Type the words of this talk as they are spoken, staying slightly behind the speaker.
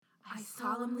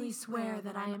solemnly swear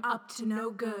that I am up to no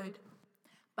good.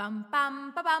 Bum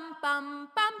bum ba bum bum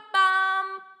bum bum.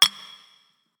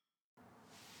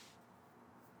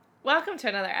 Welcome to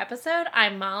another episode.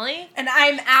 I'm Molly. And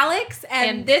I'm Alex,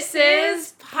 And this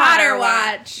is Potter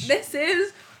Watch. This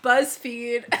is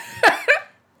BuzzFeed.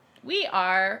 We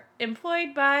are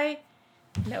employed by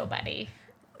nobody.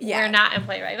 Yeah. We're not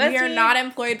employed by BuzzFeed. We are not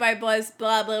employed by blah,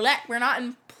 blah, blah. We're not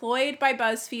employed by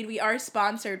BuzzFeed. We are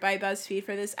sponsored by BuzzFeed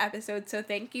for this episode, so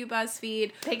thank you,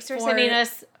 BuzzFeed. Thanks for sending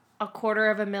us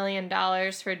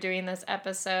 $250,000 for doing this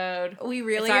episode. We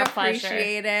really It's our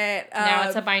appreciate it. Now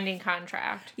it's a binding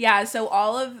contract. Yeah, so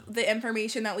all of the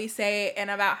information that we say and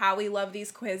about how we love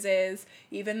these quizzes,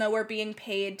 even though we're being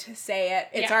paid to say it,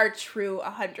 it's our true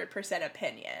 100%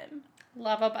 opinion.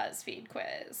 Love a BuzzFeed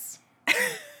quiz.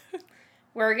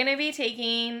 We're going to be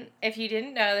taking, if you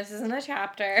didn't know, this isn't a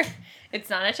chapter. It's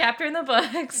not a chapter in the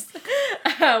books.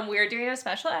 We're doing a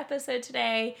special episode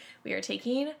today. We are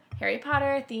taking Harry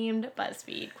Potter themed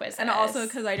BuzzFeed quizzes. And also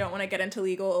because I don't want to get into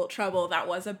legal trouble, that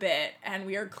was a bit, and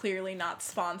we are clearly not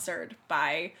sponsored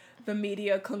by the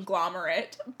media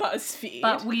conglomerate BuzzFeed.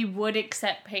 But we would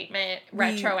accept payment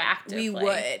retroactively. We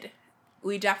would.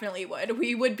 We definitely would.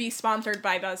 We would be sponsored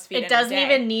by BuzzFeed. It doesn't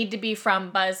even need to be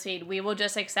from BuzzFeed. We will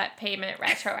just accept payment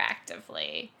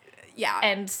retroactively. Yeah.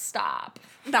 And stop.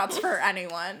 That's for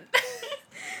anyone.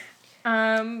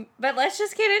 But let's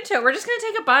just get into it. We're just going to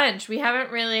take a bunch. We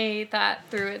haven't really thought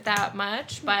through it that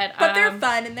much, but they're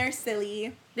fun and they're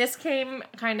silly. This came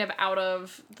kind of out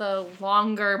of the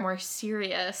longer, more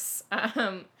serious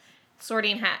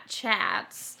Sorting Hat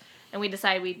chats, and we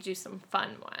decided we'd do some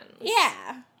fun ones.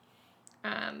 Yeah.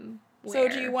 So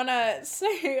do you want to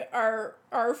say our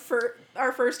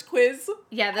first quiz?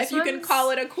 Yeah, if you can call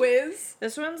it a quiz.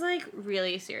 This one's like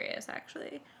really serious,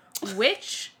 actually.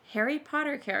 Which Harry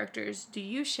Potter characters do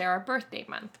you share a birthday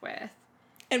month with?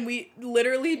 And we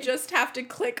literally just have to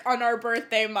click on our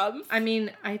birthday month. I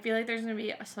mean, I feel like there's going to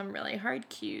be some really hard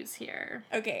cues here.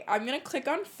 Okay, I'm going to click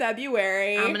on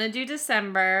February. I'm going to do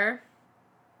December.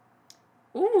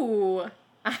 Ooh,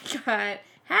 I got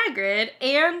Hagrid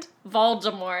and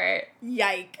Voldemort.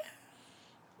 Yike.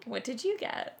 What did you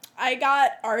get? I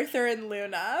got Arthur and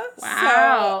Luna.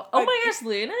 Wow. So, oh my gosh,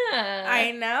 Luna.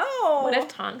 I know. What if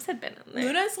Tonks had been in there?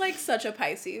 Luna's like such a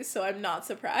Pisces, so I'm not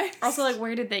surprised. Also, like,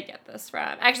 where did they get this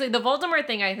from? Actually, the Voldemort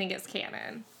thing I think is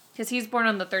canon. Because he's born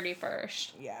on the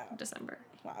 31st of December.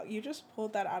 Wow, you just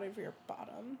pulled that out of your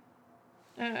bottom.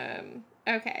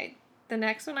 Okay. The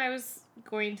next one I was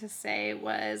going to say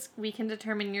was, we can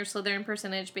determine your Slytherin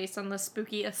percentage based on the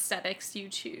spooky aesthetics you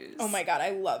choose. Oh my god, I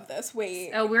love this.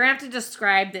 Wait. Oh, we're going to have to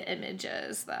describe the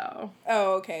images, though.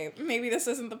 Oh, okay. Maybe this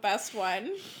isn't the best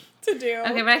one to do.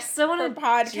 Okay, but I still want to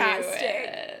podcasting. do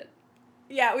it.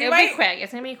 Yeah, It'll be quick.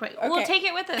 It's going to be quick. Okay. We'll take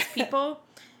it with us, people.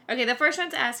 Okay, the first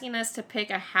one's asking us to pick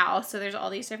a house. So there's all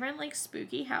these different, like,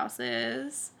 spooky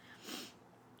houses.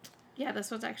 Yeah,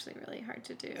 this one's actually really hard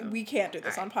to do. We can't do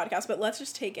this on podcast, but let's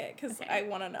just take it because I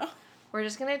want to know. We're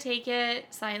just gonna take it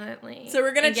silently. So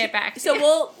we're gonna get back.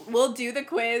 We'll do the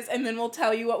quiz and then we'll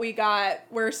tell you what we got.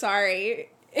 We're sorry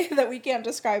that we can't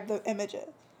describe the images.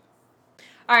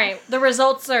 All right, the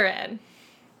results are in.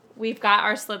 We've got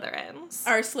our Slytherins.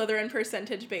 Our Slytherin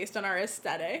percentage based on our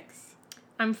aesthetics.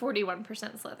 I'm 41%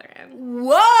 Slytherin.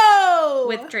 Whoa!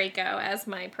 With Draco as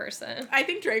my person. I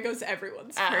think Draco's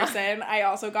everyone's person. I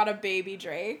also got a baby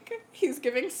Drake. He's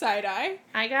giving side-eye.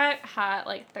 I got hot,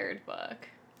 like, third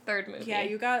movie. Yeah,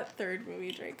 you got third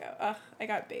movie Draco. I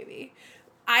got baby.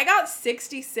 I got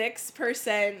 66%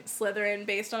 Slytherin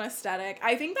based on aesthetic.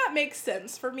 I think that makes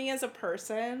sense for me as a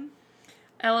person.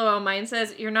 LOL, mine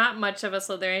says, you're not much of a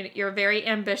Slytherin. You're very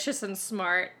ambitious and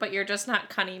smart, but you're just not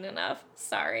cunning enough.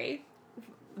 Sorry.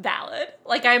 Valid.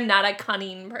 Like, I'm not a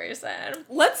cunning person.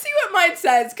 Let's see what mine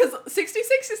says, because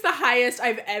 66 is the highest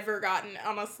I've ever gotten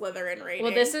on a Slytherin rating.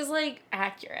 Well, this is, like,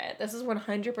 accurate. This is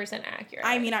 100% accurate.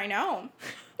 I mean, I know.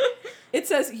 It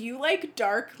says, you like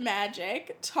dark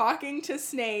magic, talking to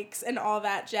snakes, and all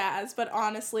that jazz, but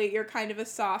honestly, you're kind of a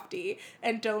softie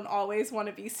and don't always want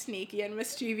to be sneaky and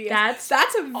mischievous. That's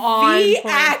a on V point.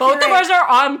 accurate. Both of us are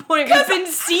on point. We've been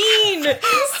seen and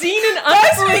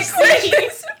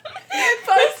unforeseen.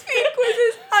 BuzzFeed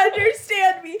quizzes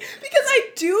understand me because I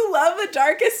do love a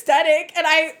dark aesthetic, and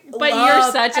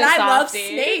you're such a I love softie.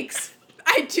 snakes.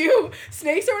 I do.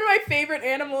 Snakes are one of my favorite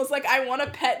animals. Like, I want a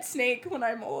pet snake when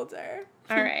I'm older.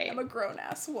 All right. I'm a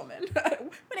grown-ass woman.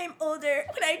 When I'm older,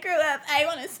 when I grow up, I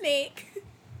want a snake.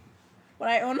 When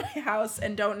I own my house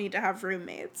and don't need to have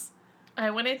roommates. I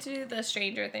wanted to do the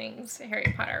Stranger Things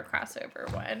Harry Potter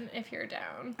crossover one, if you're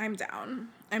down. I'm down.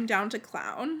 I'm down to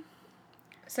clown.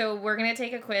 So we're going to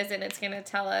take a quiz, and it's going to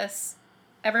tell us,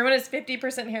 everyone is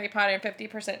 50% Harry Potter and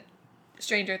 50%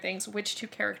 Stranger Things. Which two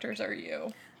characters are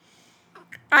you?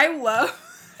 I love...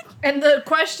 And the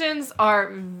questions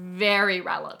are very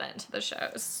relevant to the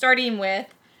shows. Starting with,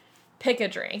 pick a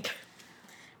drink.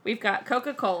 We've got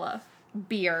Coca-Cola,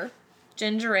 beer,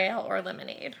 ginger ale, or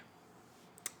lemonade.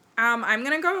 I'm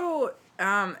gonna go,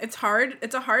 it's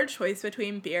a hard choice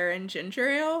between beer and ginger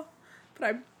ale, but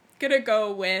I'm gonna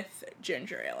go with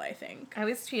ginger ale, I think. I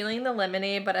was feeling the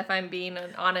lemonade, but if I'm being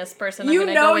an honest person, I'm You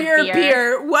gonna know go with your beer.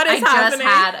 beer. What is happening?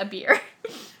 I just had a beer.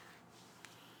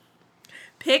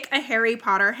 Pick a Harry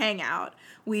Potter hangout.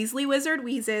 Weasley Wizard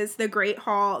Wheezes, the Great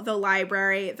Hall, the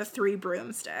library, the Three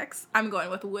Broomsticks. I'm going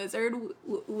with Weasley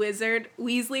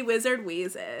Wizard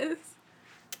Wheezes.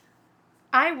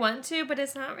 I want to, but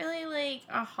it's not really like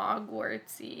a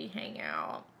Hogwartsy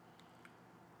hangout.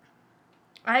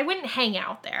 I wouldn't hang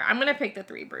out there. I'm gonna pick the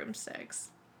Three Broomsticks.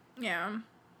 Yeah.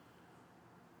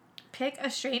 Pick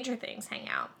a Stranger Things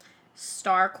hangout.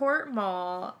 Starcourt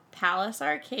Mall, Palace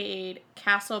Arcade,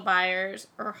 Castle Byers,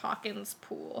 or Hawkins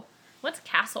Pool. What's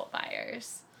Castle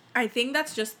Byers? I think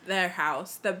that's just their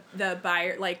house. The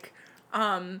buyer, like,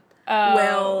 Oh.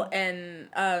 Will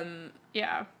and,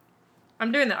 Yeah.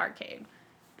 I'm doing the arcade.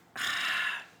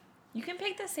 You can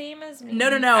pick the same as me. No.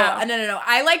 Oh. No.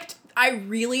 I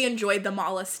really enjoyed the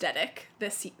mall aesthetic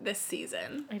this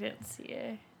season. I didn't see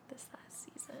it this last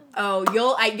season. Oh,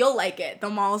 you'll like it. The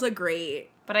mall's a great.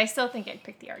 But I still think I'd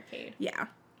pick the arcade. Yeah.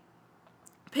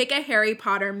 Pick a Harry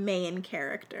Potter main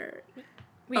character.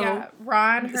 We got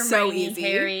Ron, Hermione, so easy.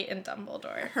 Harry, and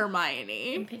Dumbledore. I'm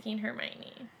Hermione. picking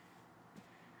Hermione.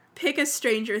 Pick a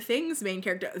Stranger Things main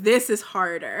character. This is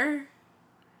harder.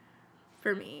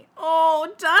 For me.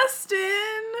 Oh,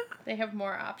 Dustin! They have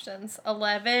more options.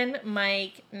 11,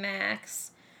 Mike,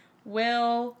 Max,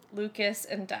 Will, Lucas,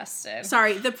 and Dustin.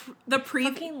 Sorry, the I pre...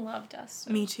 fucking love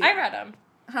Dustin. Me too. I read them.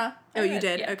 Huh? Oh, you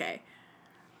did? Yeah. Okay.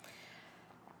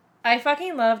 I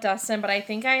fucking love Dustin, but I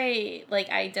think I,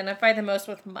 identify the most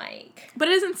with Mike. But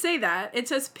it doesn't say that. It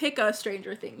says pick a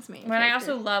Stranger Things main But I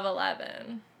character. also love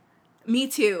 11. Me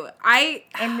too.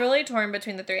 I'm really torn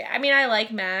between the three. I mean, I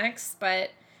like Max, but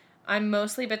I'm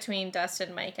mostly between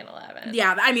Dustin, Mike, and 11.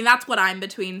 Yeah, I mean, that's what I'm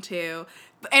between too.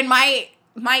 And my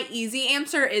easy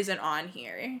answer isn't on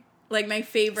here. Like, my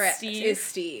favorite is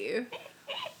Steve.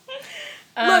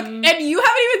 Look, and you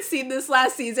haven't even seen this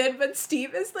last season, but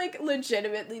Steve is, like,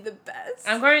 legitimately the best.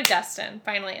 I'm going to Dustin.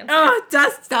 Final answer.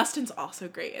 Oh, Dustin's also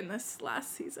great in this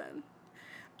last season.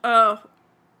 Oh.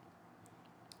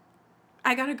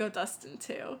 I gotta go Dustin,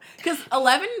 too. Because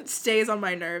 11 stays on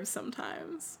my nerves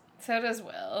sometimes. So does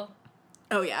Will.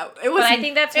 Oh, yeah. It was, But I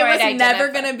think that's where it was I'd never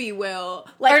identify. gonna be Will.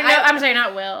 Like, Or no, I'm sorry,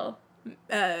 not Will.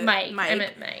 Mike. I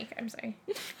meant Mike. I'm sorry.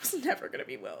 It was never gonna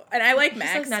be Will. And I like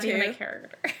Max, He's not too. even a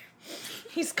character.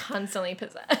 He's constantly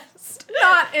possessed.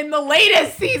 Not in the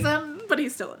latest season, but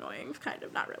he's still annoying, kind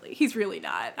of. Not really. He's really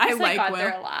not. I He's like got Will.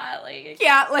 there a lot.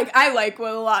 Yeah, like, I like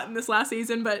Will a lot in this last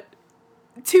season, but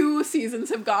 2 seasons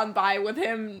have gone by with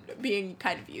him being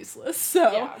kind of useless.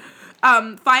 So,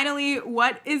 finally,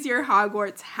 what is your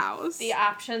Hogwarts house? The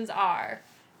options are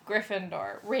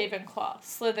Gryffindor, Ravenclaw,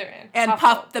 Slytherin, and Hufflepuff.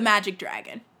 Puff the Magic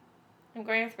Dragon. I'm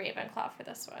going with Ravenclaw for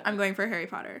this one. I'm going for Harry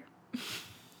Potter.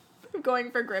 I'm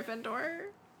going for Gryffindor.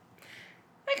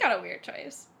 I got a weird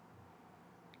choice.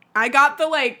 I got the,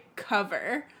 like,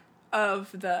 cover of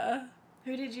the...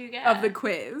 Who did you get? Of the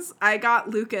quiz. I got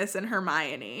Lucas and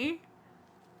Hermione.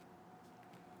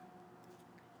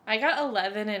 I got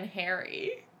 11 and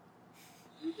Harry.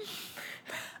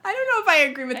 I don't know if I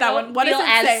agree with that don't one. What does feel it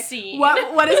as say? seen.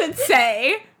 What does it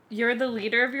say? You're the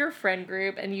leader of your friend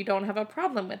group, and you don't have a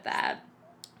problem with that.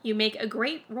 You make a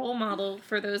great role model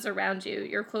for those around you.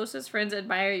 Your closest friends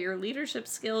admire your leadership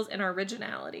skills and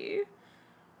originality.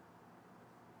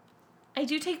 I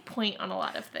do take point on a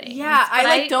lot of things. Yeah,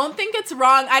 I don't think it's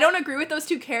wrong. I don't agree with those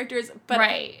 2 characters, but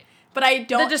right. But I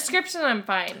don't. The description I'm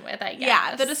fine with, I guess.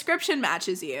 Yeah, the description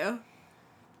matches you.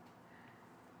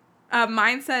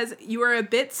 Mine says, you are a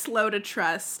bit slow to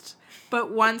trust, but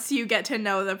once you get to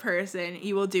know the person,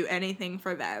 you will do anything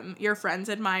for them. Your friends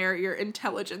admire your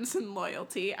intelligence and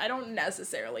loyalty. I don't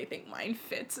necessarily think mine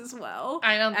fits as well.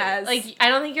 I don't think, I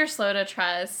don't think you're slow to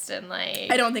trust, and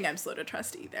I don't think I'm slow to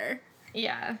trust either.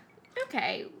 Yeah.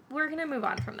 Okay, we're gonna move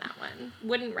on from that one.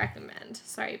 Wouldn't recommend.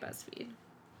 Sorry, BuzzFeed.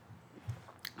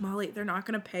 Molly, they're not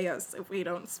gonna pay us if we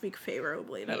don't speak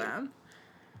favorably to them.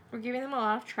 We're giving them a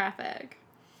lot of traffic.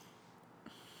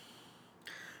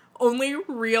 Only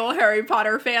real Harry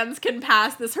Potter fans can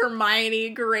pass this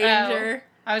Hermione Granger. Oh,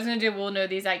 I was gonna do we'll know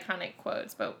these iconic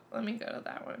quotes, but let me go to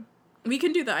that one. We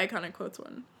can do the iconic quotes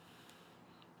one.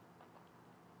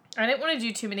 I didn't want to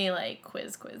do too many, like,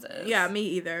 quizzes. Yeah, me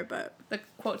either, but... The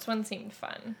quotes one seemed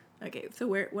fun. Okay, so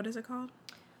what is it called?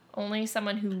 Only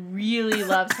someone who really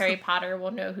loves Harry Potter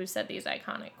will know who said these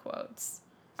iconic quotes.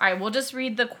 All right, we'll just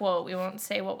read the quote. We won't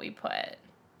say what we put.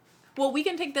 Well, we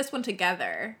can take this one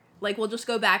together. Like, we'll just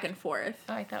go back and forth.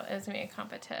 Oh, I thought it was going to be a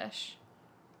competition.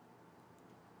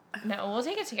 No, we'll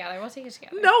take it together.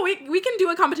 No, we can do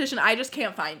a competition. I just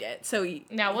can't find it. So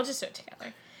No, we'll just do it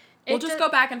together. We'll just go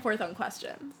back and forth on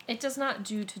questions. It does not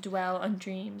do to dwell on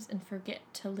dreams and forget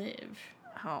to live.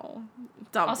 Oh,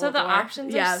 Dumbledore. Also, the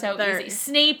options are so easy.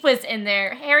 Snape was in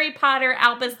there. Harry Potter,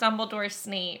 Albus Dumbledore,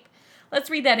 Snape. Let's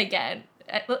read that again.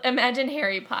 Imagine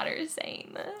Harry Potter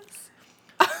saying this.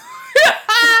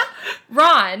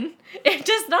 Ron, it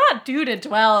does not do to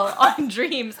dwell on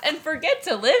dreams and forget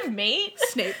to live, mate.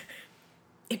 Snape,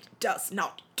 it does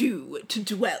not do to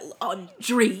dwell on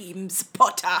dreams,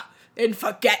 Potter, and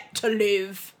forget to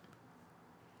live.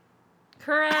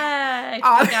 Correct.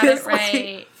 Obviously. You got it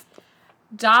right.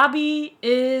 Dobby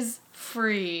is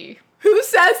free. Who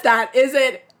says that? Is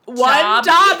it 1, Dobby.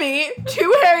 Dobby,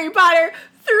 2, Harry Potter,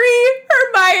 3,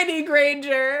 Hermione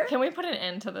Granger? Can we put an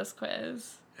end to this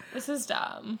quiz? This is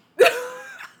dumb.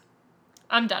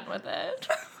 I'm done with it.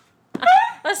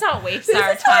 Let's not waste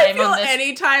our time on this.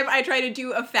 Anytime I try to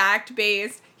do a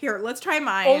fact-based... Here, let's try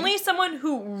mine. Only someone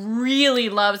who really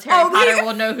loves Harry Potter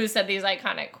will know who said these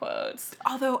iconic quotes.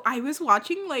 Although I was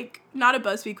watching, like, not a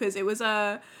BuzzFeed quiz, it was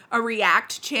a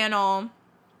React channel.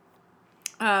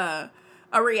 A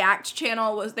React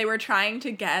channel they were trying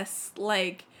to guess,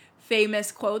 like,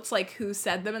 famous quotes, like, who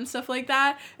said them and stuff like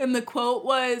that. And the quote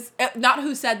was, not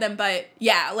who said them, but,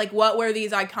 yeah, like, what were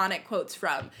these iconic quotes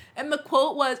from? And the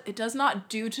quote was, it does not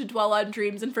do to dwell on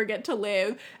dreams and forget to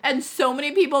live. And so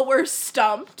many people were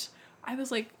stumped. I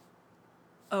was like,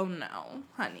 oh no,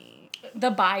 honey.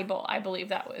 The Bible, I believe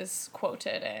that was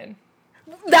quoted in.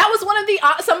 That was one of the,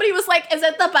 somebody was like, is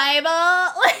it the Bible?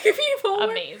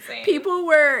 Like, people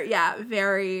were, yeah,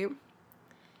 very...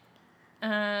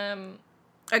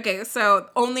 Okay, so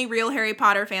only real Harry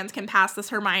Potter fans can pass this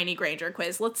Hermione Granger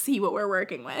quiz. Let's see what we're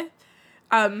working with.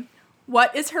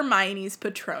 What is Hermione's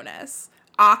Patronus?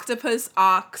 Octopus,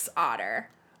 ox, otter.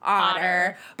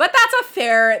 Otter. But that's a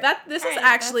fair, this is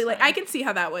actually, like, I can see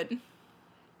how that would,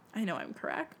 I know I'm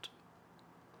correct.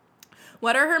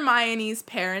 What are Hermione's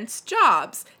parents'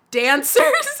 jobs?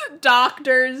 Dancers,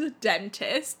 doctors,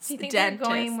 dentists. Do you think they're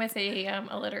going with a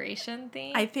alliteration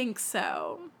theme? I think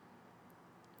so.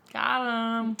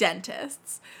 Got 'em.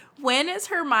 Dentists. When is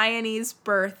Hermione's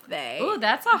birthday? Ooh,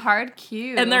 that's a hard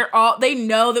cue. And they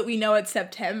know that we know it's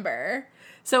September.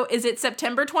 So is it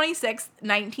September 26th,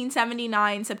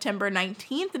 1979, September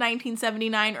 19th,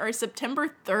 1979, or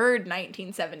September 3rd,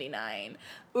 1979?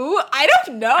 Ooh, I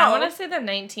don't know. I want to say the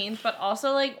 19th, but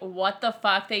also, like, what the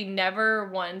fuck? They never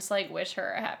once, like, wish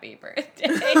her a happy birthday.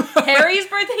 Harry's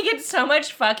birthday gets so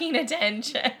much fucking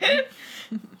attention.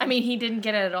 I mean, he didn't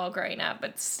get it at all growing up,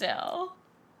 but still.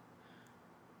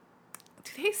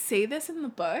 Do they say this in the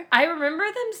book? I remember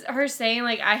her saying,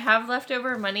 like, I have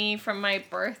leftover money from my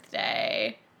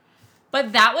birthday.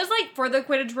 But that was, like, for the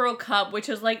Quidditch World Cup, which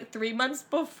was, like, 3 months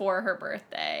before her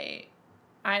birthday.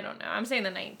 I don't know. I'm saying the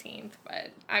 19th,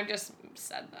 but I just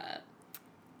said that.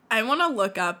 I want to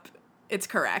look up. It's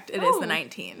correct. It is the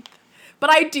 19th.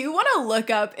 But I do want to look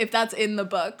up if that's in the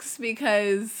books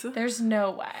because... There's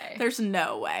no way. There's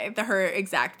no way that her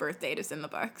exact birth date is in the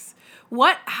books.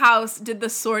 What house did the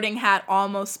Sorting Hat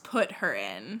almost put her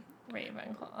in?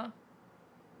 Ravenclaw.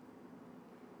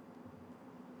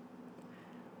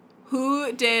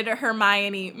 Who did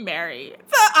Hermione marry?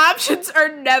 The options are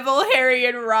Neville, Harry,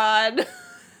 and Ron.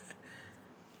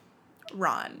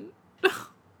 Ron.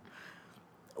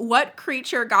 What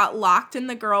creature got locked in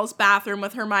the girls' bathroom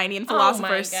with Hermione and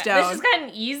Philosopher's Stone? This has gotten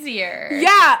easier.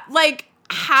 Yeah, like,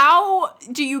 how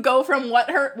do you go from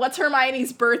what's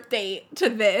Hermione's birth date to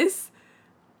this?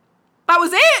 That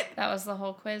was it! That was the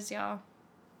whole quiz, y'all.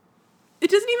 It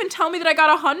doesn't even tell me that I got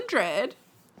 100.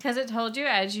 Because it told you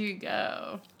as you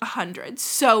go. 100.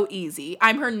 So easy.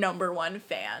 I'm her #1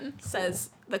 fan, says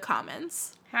the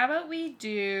comments. How about we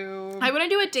do... I want to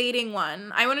do a dating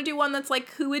one. I want to do one that's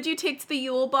like, who would you take to the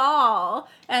Yule Ball?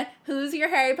 And who's your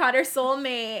Harry Potter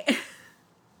soulmate?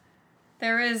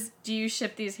 There is, do you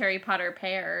ship these Harry Potter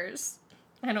pairs?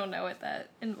 I don't know what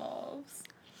that involves.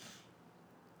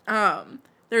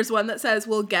 There's one that says,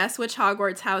 we'll guess which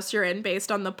Hogwarts house you're in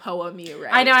based on the poem you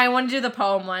read. I know, I want to do the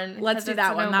poem one. Let's do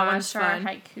that one. That one's fun.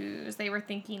 Haikus. They were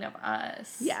thinking of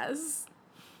us. Yes.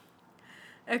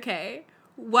 Okay.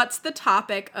 What's the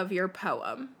topic of your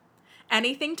poem?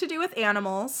 Anything to do with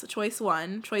animals, choice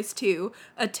 1. Choice 2,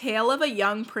 A Tale of a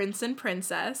Young Prince and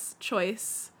Princess.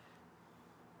 Choice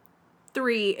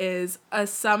 3 is A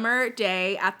Summer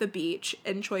Day at the Beach.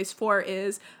 And choice 4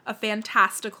 is A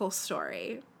Fantastical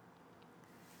Story.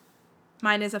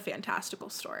 Mine is A Fantastical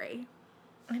Story.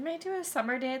 I might do A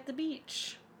Summer Day at the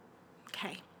Beach.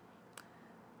 Okay.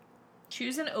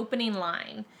 Choose an opening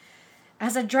line.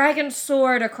 As a dragon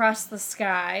soared across the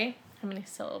sky. How many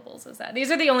syllables is that? These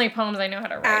are the only poems I know how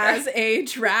to write. As a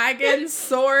dragon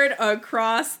soared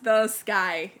across the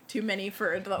sky. Too many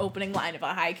for the opening line of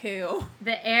a haiku.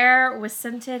 The air was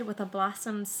scented with a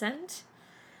blossom scent.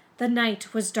 The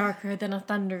night was darker than a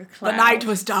thundercloud. The night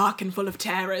was dark and full of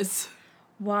terrors.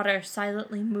 Water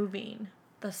silently moving.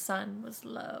 The sun was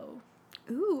low.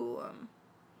 Ooh.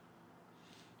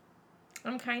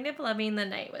 I'm kind of loving the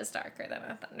night was darker than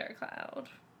a thundercloud.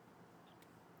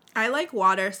 I like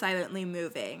water silently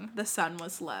moving. The sun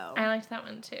was low. I liked that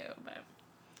one too, but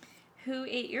who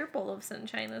ate your bowl of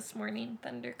sunshine this morning,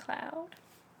 Thundercloud?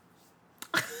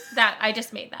 That I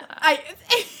just made that up. I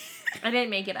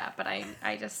didn't make it up, but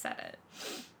I just said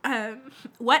it.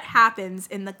 What happens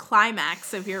in the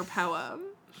climax of your poem?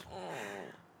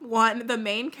 1, the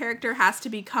main character has to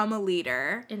become a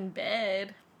leader. In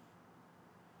bed.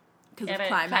 Because of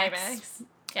climax.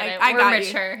 I got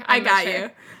mature. You. I got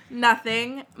you.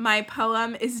 Nothing. My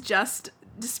poem is just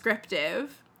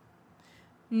descriptive.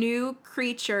 New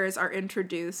creatures are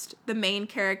introduced. The main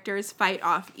characters fight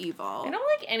off evil. I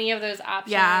don't like any of those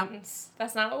options. Yeah.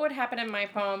 That's not what would happen in my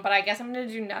poem, but I guess I'm going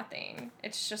to do nothing.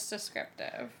 It's just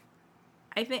descriptive.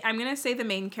 I think I'm going to say the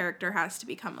main character has to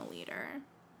become a leader.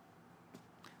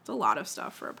 It's a lot of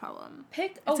stuff for a poem.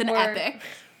 It's an epic.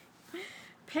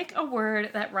 Pick a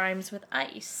word that rhymes with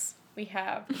ice. We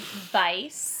have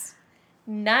vice,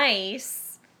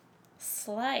 nice,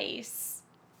 slice,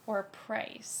 or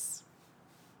price.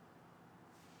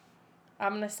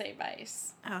 I'm going to say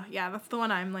vice. Oh, yeah, that's the one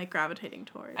I'm, gravitating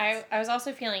towards. I was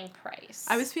also feeling price.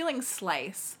 I was feeling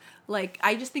slice.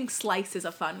 I just think slice is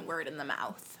a fun word in the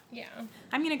mouth. Yeah.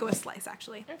 I'm going to go with slice,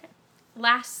 actually. Okay.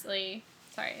 Lastly,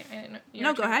 sorry, I didn't know.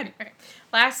 No, go ahead. Okay.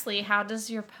 Lastly, how does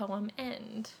your poem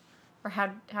end? Or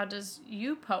how does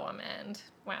you poem end?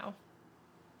 Wow.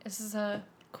 This is a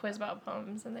quiz about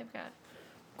poems, and they've got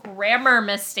grammar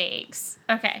mistakes.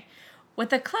 Okay.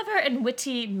 With a clever and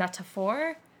witty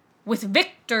metaphor, with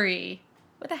victory,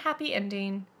 with a happy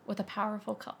ending, with a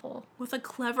powerful couple. With a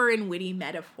clever and witty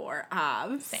metaphor.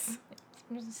 Same.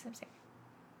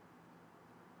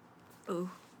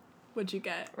 Ooh. What'd you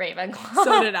get? Ravenclaw.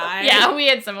 So did I. Yeah, we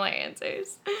had similar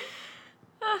answers.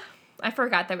 I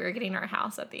forgot that we were getting our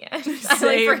house at the end.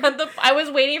 I was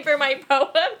waiting for my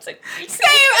poem to... Same!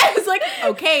 I was like,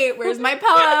 okay, where's my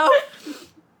pillow?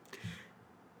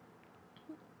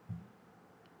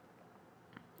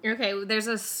 Okay, there's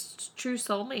a true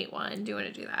soulmate one. Do you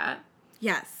want to do that?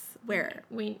 Yes. Where?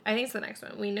 I think it's the next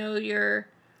one. We know your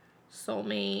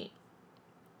soulmate's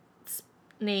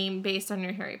name based on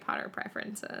your Harry Potter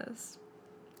preferences.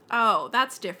 Oh,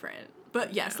 that's different.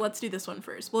 But yes, let's do this one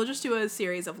first. We'll just do a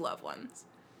series of love ones.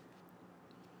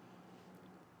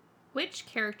 Which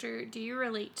character do you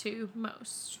relate to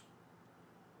most?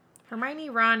 Hermione,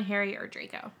 Ron, Harry, or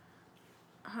Draco?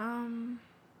 I'm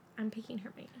picking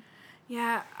Hermione.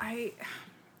 Yeah, I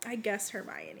guess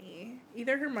Hermione.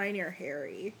 Either Hermione or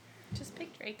Harry. Just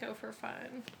pick Draco for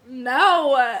fun.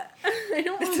 No! I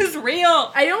don't... This is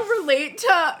real! I don't relate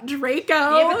to Draco.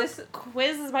 Yeah, but this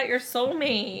quiz is about your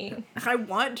soulmate. I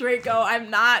want Draco. I'm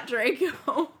not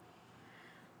Draco.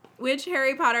 Which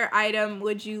Harry Potter item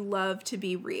would you love to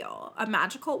be real? A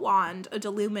magical wand, a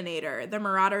deluminator, the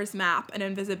Marauder's map, an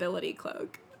invisibility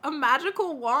cloak. A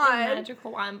magical wand? A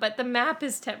magical wand, but the map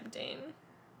is tempting.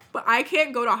 But I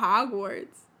can't go to Hogwarts.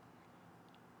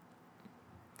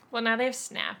 Well, now they have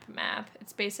Snap Map.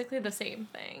 It's basically the same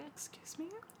thing. Excuse me?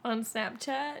 On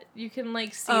Snapchat, you can,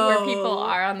 see where people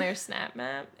are on their Snap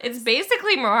Map. It's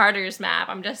basically Marauder's Map,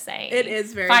 I'm just saying. It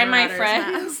is very Find Marauder's my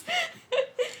friends.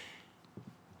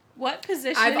 What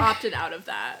position? I've opted out of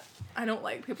that. I don't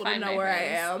like people to know where I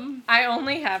am. I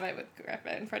only have it with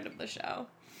Griffin, friend of the show.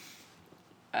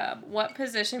 What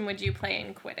position would you play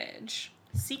in Quidditch?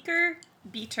 Seeker,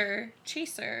 beater,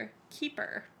 chaser,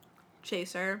 keeper.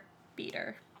 Chaser.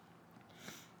 Beater.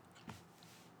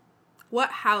 What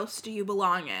house do you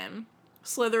belong in?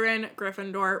 Slytherin,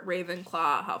 Gryffindor,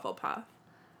 Ravenclaw, Hufflepuff.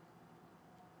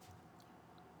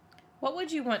 What would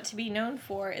you want to be known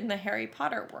for in the Harry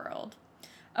Potter world?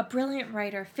 A brilliant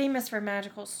writer famous for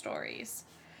magical stories.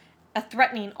 A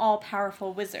threatening,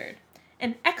 all-powerful wizard.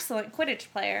 An excellent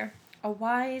Quidditch player. A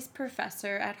wise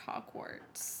professor at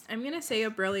Hogwarts. I'm going to say a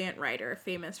brilliant writer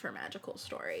famous for magical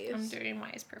stories. I'm doing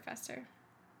wise professor.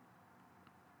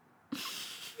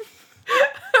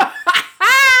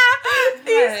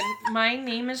 God, my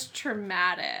name is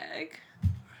traumatic.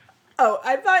 Oh,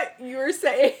 I thought you were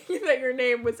saying that your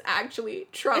name was actually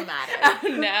traumatic.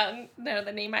 No,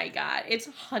 the name I got. It's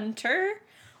Hunter,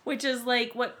 which is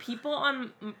like what people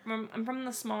I'm from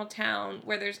the small town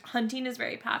where there's hunting is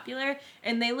very popular,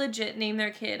 and they legit name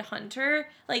their kid Hunter,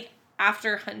 like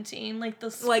after hunting, like the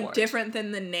sport. Like different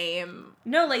than the name.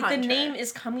 No, like Hunter. the name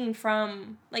is coming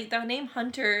from, like the name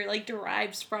Hunter like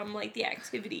derives from like the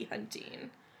activity hunting.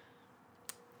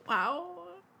 Wow.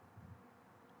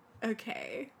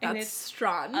 Okay. And That's it's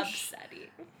strange. Upsetting.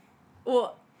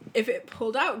 Well, if it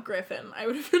pulled out Griffin, I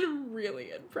would have been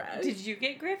really impressed. Did you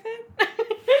get Griffin?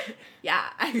 Yeah,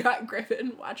 I got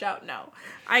Griffin. Watch out. No.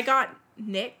 I got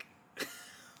Nick.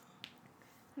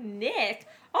 Nick?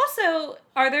 Also,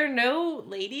 are there no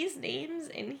ladies' names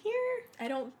in here? I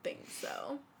don't think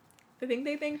so. I think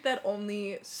they think that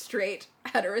only straight,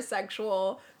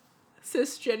 heterosexual,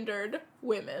 cisgendered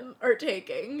women are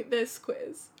taking this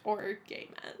quiz. Or gay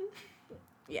men.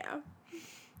 Yeah.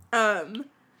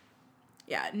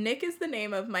 Yeah, Nick is the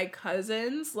name of my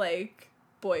cousin's, like,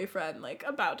 boyfriend, like,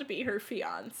 about to be her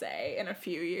fiance in a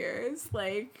few years.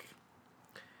 Like...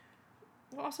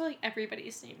 Well, also, like,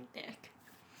 everybody's named Nick.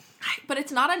 But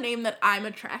it's not a name that I'm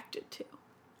attracted to.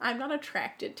 I'm not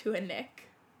attracted to a Nick.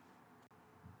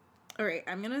 Alright,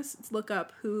 I'm gonna look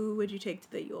up who would you take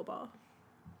to the Yule Ball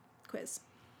quiz.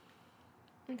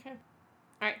 Okay.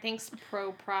 Alright, thanks,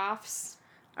 pro profs.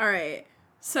 Alright,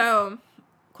 so,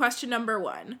 question number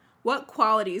 1. What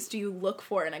qualities do you look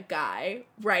for in a guy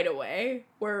right away?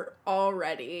 We're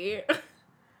already...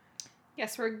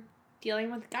 Guess we're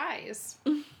dealing with guys.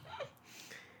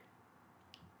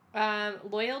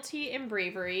 Loyalty and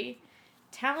bravery,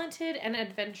 talented and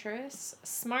adventurous,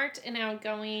 smart and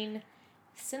outgoing,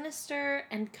 sinister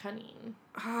and cunning.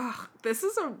 These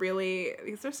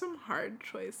are some hard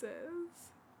choices.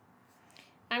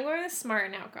 I'm going with smart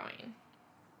and outgoing.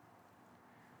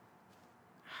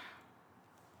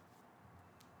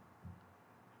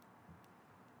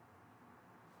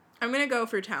 I'm gonna go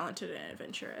for talented and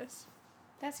adventurous.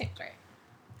 That seems right.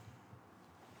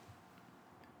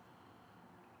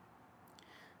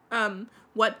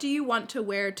 What do you want to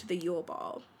wear to the Yule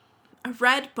Ball? A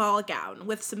red ball gown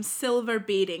with some silver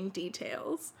beading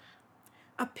details.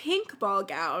 A pink ball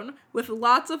gown with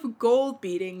lots of gold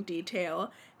beading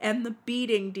detail, and the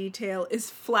beading detail is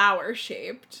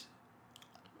flower-shaped.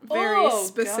 Very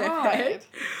specific. God.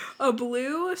 A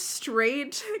blue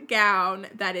straight gown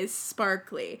that is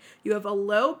sparkly. You have a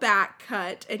low back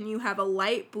cut, and you have a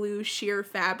light blue sheer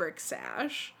fabric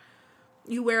sash.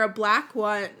 You wear a black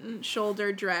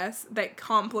one-shoulder dress that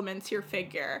complements your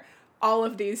figure. All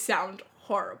of these sound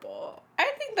horrible.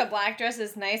 I think the black dress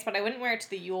is nice, but I wouldn't wear it to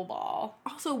the Yule Ball.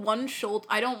 Also,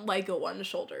 I don't like a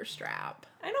one-shoulder strap.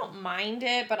 I don't mind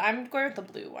it, but I'm going with the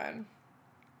blue one.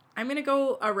 I'm gonna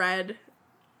go a red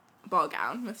ball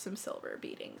gown with some silver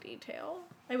beading detail.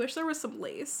 I wish there was some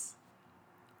lace.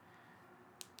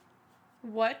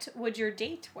 What would your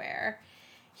date wear?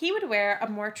 He would wear a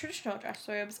more traditional dress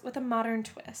robes with a modern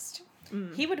twist.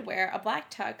 He would wear a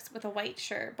black tux with a white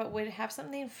shirt, but would have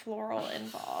something floral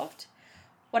involved.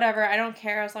 Whatever, I don't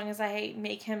care as long as I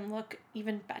make him look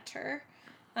even better.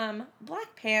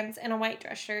 Black pants and a white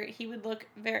dress shirt. He would look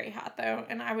very hot, though,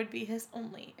 and I would be his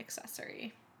only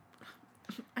accessory.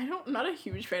 I'm not a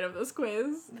huge fan of this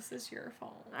quiz. This is your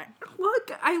fault.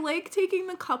 Look, I like taking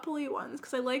the coupley ones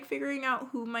because I like figuring out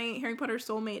who my Harry Potter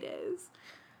soulmate is.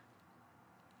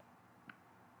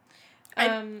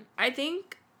 I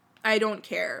think I don't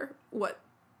care what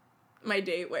my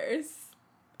date wears.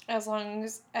 As long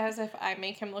as if I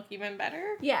make him look even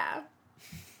better? Yeah.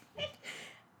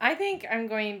 I think I'm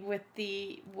going with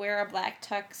the wear a black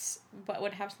tux, but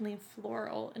would have something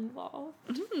floral involved.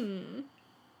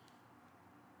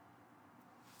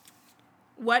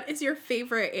 What is your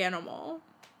favorite animal?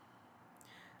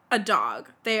 A dog.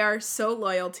 They are so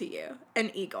loyal to you.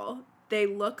 An eagle. They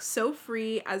look so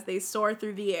free as they soar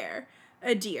through the air.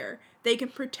 A deer. They can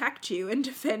protect you and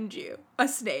defend you. A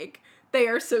snake. They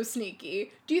are so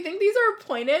sneaky. Do you think these are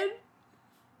pointed?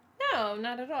 No,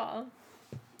 not at all.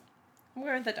 I'm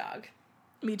going with the dog.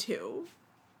 Me too.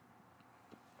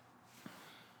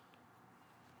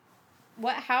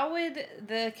 How would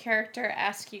the character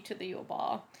ask you to the Yule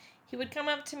Ball? He would come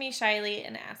up to me shyly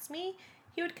and ask me.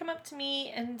 He would come up to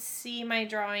me and see my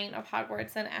drawing of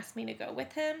Hogwarts and ask me to go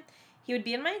with him. He would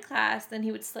be in my class, then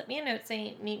he would slip me a note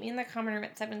saying, meet me in the common room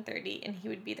at 7:30, and he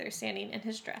would be there standing in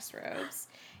his dress robes.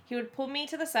 He would pull me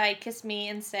to the side, kiss me,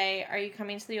 and say, "Are you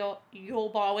coming to the Yule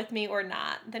Ball with me or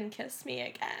not?" Then kiss me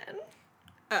again.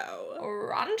 Oh.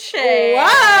 Raunchy.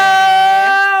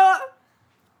 Wow!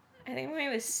 I think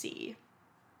mine was C.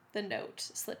 The note.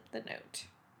 Slip the note.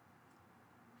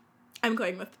 I'm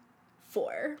going with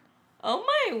 4. Oh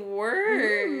my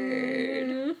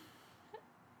word.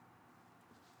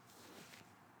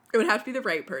 It would have to be the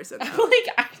right person, I'm though. like,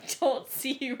 I don't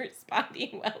see you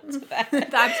responding well to that.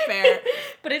 That's fair.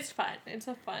 But it's fun. It's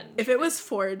a fun. If it was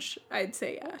Forge, I'd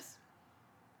say yes.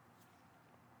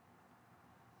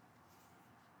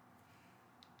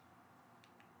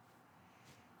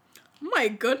 My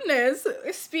goodness.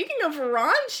 Speaking of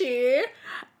raunchy,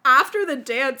 after the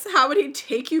dance, how would he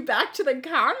take you back to the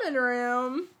common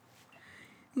room?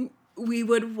 We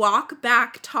would walk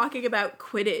back talking about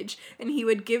Quidditch, and he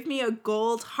would give me a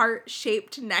gold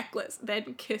heart-shaped necklace,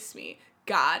 then kiss me.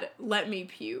 God, let me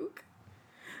puke.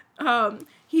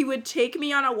 He would take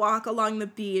me on a walk along the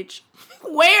beach.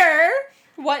 Where?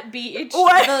 What beach?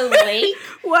 What? The lake?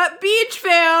 What beach,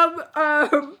 fam?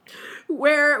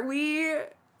 Where we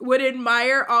would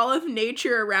admire all of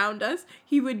nature around us.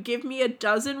 He would give me a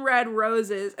dozen red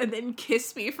roses and then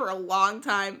kiss me for a long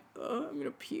time. Oh, I'm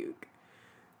gonna puke.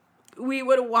 We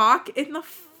would walk in the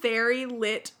fairy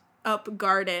lit up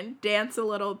garden, dance a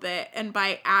little bit, and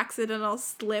by accidental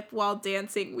slip while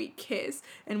dancing, we kiss,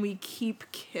 and we keep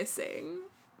kissing.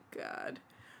 God.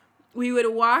 We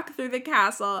would walk through the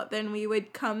castle, then we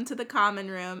would come to the common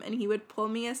room, and he would pull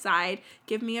me aside,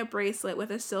 give me a bracelet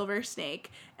with a silver snake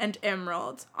and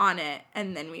emerald on it,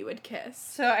 and then we would kiss.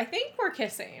 So I think we're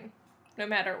kissing, no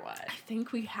matter what. I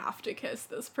think we have to kiss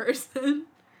this person.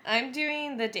 I'm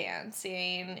doing the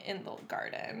dancing in the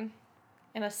garden.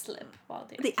 And a slip while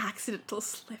dancing. The accidental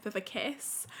slip of a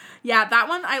kiss. Yeah, that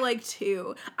one I like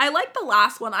too. I like the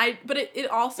last one. But it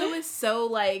also is so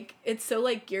like, it's so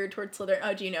like geared towards Slytherin.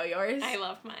 Oh, do you know yours? I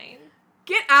love mine.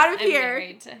 Get out of I'm here.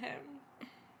 married to him.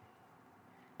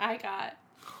 I got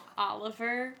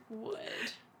Oliver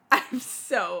Wood. I'm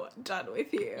so done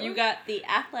with you. You got the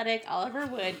athletic Oliver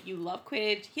Wood. You love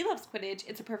Quidditch. He loves Quidditch.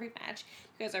 It's a perfect match.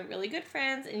 You guys are really good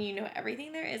friends, and you know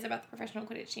everything there is about the professional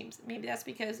Quidditch teams. Maybe that's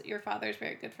because your father's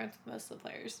very good friends with most of the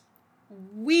players.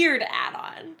 Weird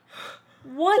add-on.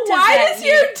 What does Why that does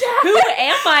mean? your dad... Who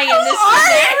am I in this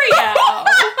scenario?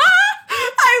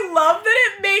 I love that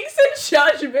it makes a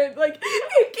judgment. Like,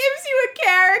 it gives you a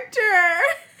character.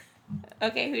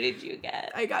 Okay, who did you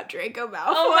get? I got Draco Malfoy.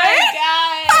 Oh my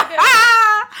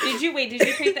god! Did you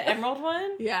create the emerald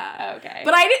one? Yeah. Okay.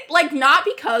 But I didn't, like, not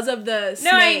because of the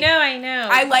snake. No, I know.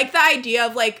 I like the idea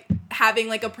of, like, having,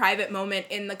 like, a private moment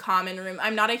in the common room.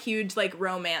 I'm not a huge, like,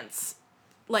 romance,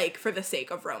 like, for the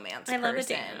sake of romance I love a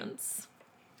person. dance.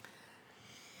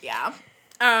 Yeah.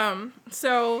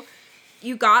 So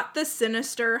you got the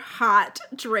sinister, hot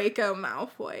Draco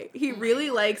Malfoy. He really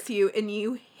likes you, and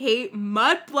you hate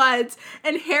mudbloods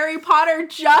and Harry Potter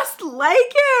just like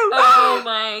him. Oh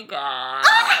my god.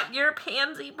 You're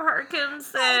Pansy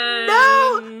Parkinson.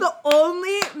 No! The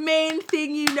only main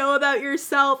thing you know about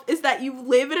yourself is that you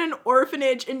live in an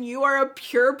orphanage and you are a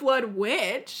pureblood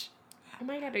witch. Oh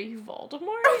my god, are you Voldemort?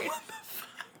 What the fuck?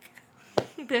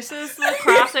 This is the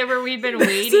crossover we've been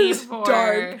waiting for.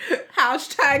 Dark.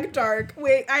 Hashtag dark.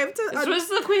 Wait, I have to... This was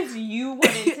the quiz you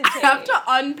wanted to take. I have to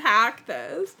unpack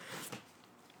this.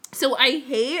 So I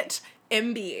hate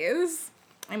MBs.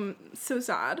 I'm so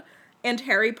sad. And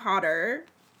Harry Potter.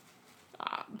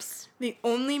 The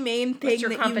only main thing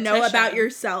that you know about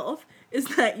yourself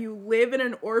is that you live in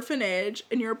an orphanage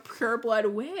and you're a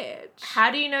pureblood witch. How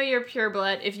do you know you're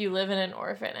pureblood if you live in an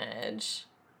orphanage?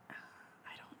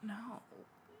 I don't know.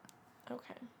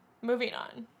 Okay. Moving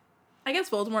on. I guess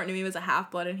Voldemort knew he was a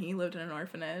half-blood and he lived in an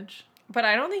orphanage. But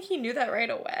I don't think he knew that right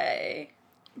away.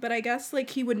 But I guess,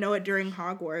 like, he would know it during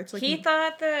Hogwarts. Like he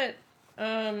thought that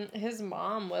his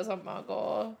mom was a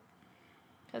muggle.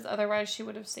 Because otherwise she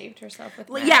would have saved herself with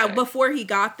magic. Yeah, before he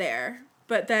got there.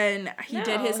 But then he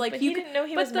did his, like... But he didn't know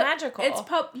he was magical.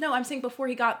 No, I'm saying before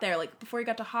he got there. Like, before he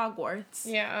got to Hogwarts.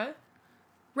 Yeah.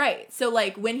 Right. So,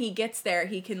 like, when he gets there,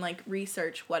 he can, like,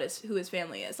 research who his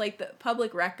family is. Like, the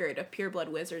public record of pureblood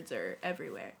wizards are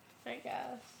everywhere. I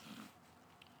guess.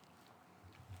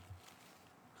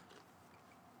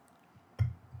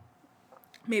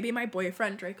 Maybe my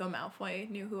boyfriend, Draco Malfoy,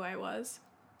 knew who I was.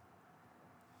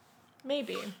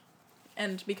 Maybe.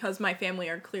 And because my family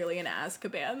are clearly in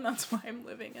Azkaban, that's why I'm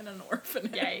living in an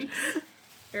orphanage. Yikes.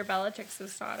 You're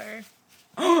Bellatrix's daughter.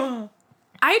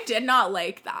 I did not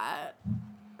like that.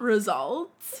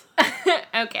 Results.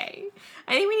 Okay.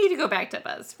 I think we need to go back to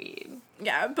BuzzFeed.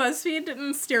 Yeah, BuzzFeed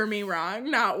didn't steer me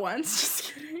wrong. Not once.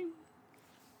 Just kidding.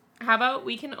 How about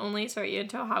we can only sort you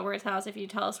into a Hogwarts house if you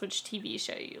tell us which TV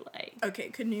show you like? Okay,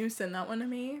 can you send that one to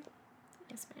me?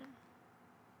 Yes, ma'am.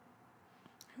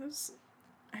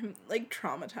 I'm like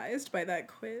traumatized by that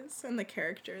quiz and the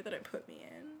character that it put me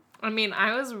in. I mean,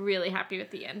 I was really happy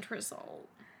with the end result.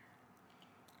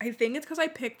 I think it's because I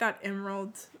picked that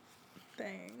emerald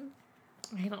thing.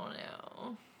 I don't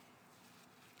know.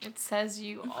 It says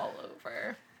you all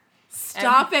over.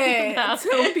 Stop Everything it! about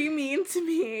Don't it. be mean to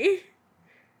me.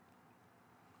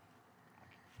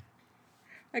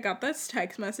 I got this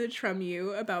text message from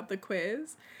you about the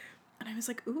quiz, and I was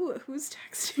like, ooh, who's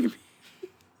texting me?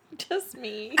 Just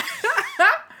me.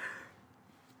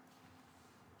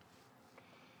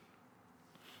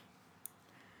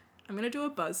 I'm gonna do a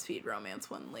BuzzFeed romance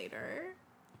one later.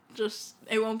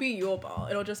 It won't be Yule Ball.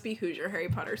 It'll just be Who's Your Harry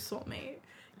Potter Soulmate.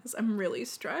 Because I'm really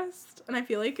stressed, and I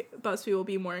feel like BuzzFeed will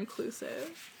be more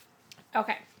inclusive.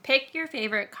 Okay. Pick your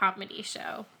favorite comedy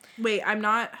show. Wait, I'm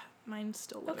not... Mine's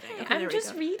still loading. Okay, there I'm we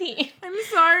just go. reading. I'm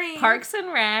sorry. Parks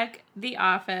and Rec, The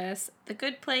Office, The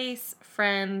Good Place,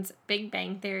 Friends, Big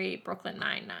Bang Theory, Brooklyn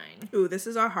Nine-Nine. Ooh, this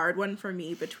is a hard one for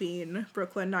me between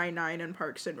Brooklyn Nine-Nine and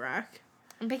Parks and Rec.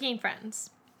 I'm picking Friends.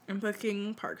 I'm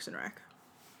picking Parks and Rec.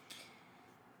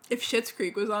 If Schitt's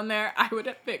Creek was on there, I would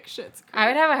have picked Schitt's Creek. I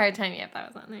would have a hard time if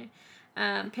that was on there.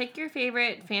 Pick your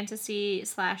favorite fantasy /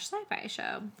 sci-fi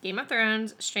show. Game of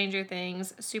Thrones, Stranger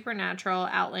Things, Supernatural,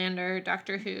 Outlander,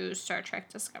 Doctor Who, Star Trek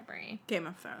Discovery. Game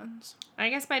of Thrones. I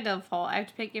guess by default I have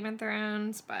to pick Game of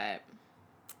Thrones, but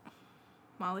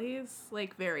Molly is,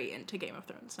 like, very into Game of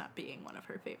Thrones not being one of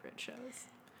her favorite shows.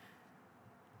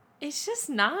 it's just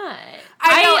not.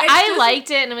 I know, it's I just-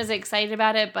 liked it and was excited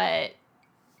about it, but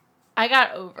I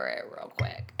got over it real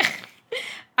quick.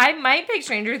 I might pick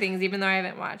Stranger Things even though I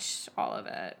haven't watched all of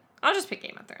it. I'll just pick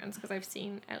Game of Thrones because I've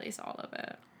seen at least all of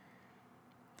it.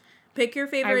 Pick your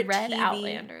I favorite read TV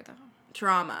Outlander though.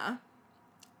 drama.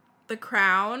 The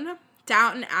Crown,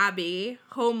 Downton Abbey,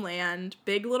 Homeland,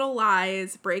 Big Little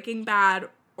Lies, Breaking Bad,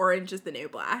 Orange is the New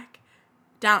Black.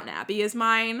 Downton Abbey is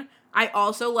mine. I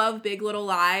also love Big Little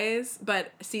Lies,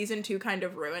 but season 2 kind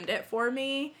of ruined it for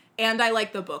me, and I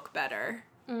like the book better.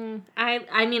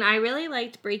 I mean, I really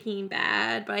liked Breaking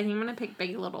Bad, but I think I'm gonna pick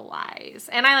Big Little Lies,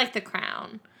 and I like The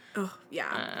Crown. Oh,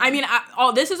 yeah. I mean,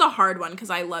 this is a hard one because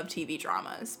I love TV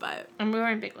dramas, but I'm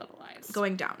going Big Little Lies.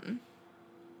 going Downton.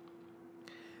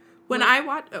 When I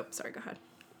watch... Oh, sorry, go ahead.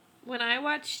 When I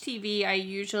watch TV, I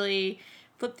usually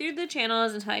flip through the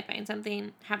channels until I find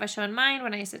something, have a show in mind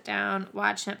when I sit down,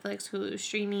 watch Netflix, Hulu,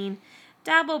 streaming,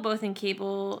 dabble both in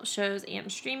cable shows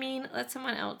and streaming, let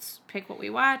someone else pick what we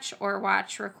watch, or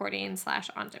watch recording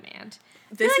 / on demand.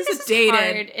 This I feel is dated.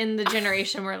 hard in the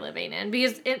generation we're living in,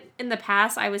 because in the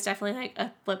past I was definitely like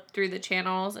a flip through the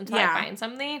channels until Yeah. I find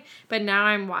something, but now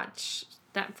I'm watch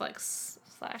Netflix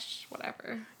 /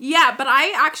 whatever. Yeah, but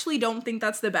I actually don't think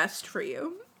that's the best for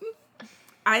you.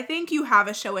 I think you have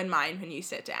a show in mind when you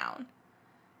sit down.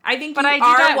 I think But you I do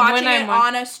are that when watching I'm it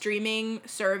on a streaming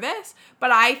service,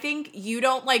 but I think you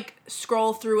don't, like,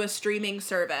 scroll through a streaming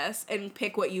service and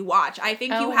pick what you watch. I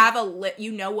think you Oh. have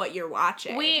you know what you're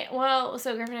watching.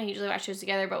 So Griffin and I usually watch shows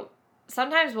together, but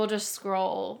sometimes we'll just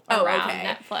scroll Oh, around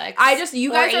okay. Netflix.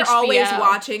 You or guys are always HBO.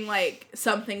 watching, like,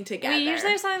 something together. We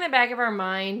usually have something in the back of our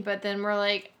mind, but then we're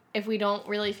like, if we don't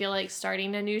really feel like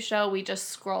starting a new show, we just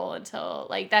scroll until,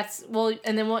 like,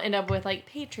 and then we'll end up with, like,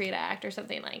 Patriot Act or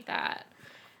something like that.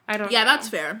 I don't know. Yeah, that's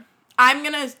fair.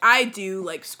 I do,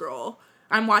 like, scroll.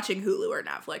 I'm watching Hulu or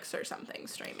Netflix or something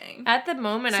streaming. At the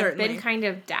moment, Certainly. I've been kind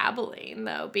of dabbling,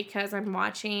 though, because I'm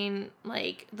watching,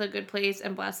 like, The Good Place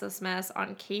and Bless This Mess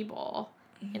on cable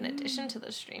in addition to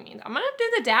the streaming. I'm going to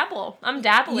do the dabble. I'm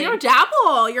dabbling. You're a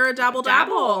dabble. You're a dabble.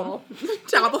 Dabble.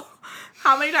 Dabble.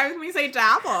 How many times can we say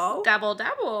dabble?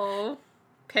 Dabble.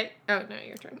 Okay. Oh, no,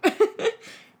 your turn.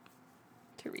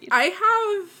 To read.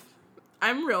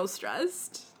 I'm real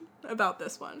stressed about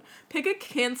this one. Pick a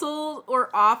canceled or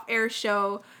off-air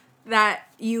show that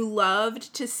you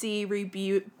loved to see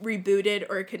rebooted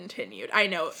or continued. I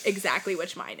know exactly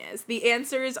which mine is. The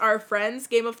answers are Friends,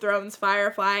 Game of Thrones,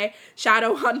 Firefly,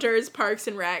 Shadowhunters, Parks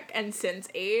and Rec, and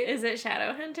Sense8. Is it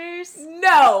Shadowhunters?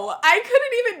 No! I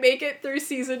couldn't even make it through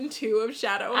season 2 of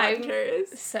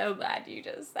Shadowhunters. I'm so glad you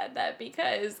just said that,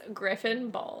 because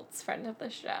Griffin Boltz, friend of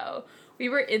the show, we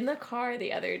were in the car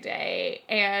the other day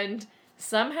and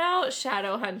somehow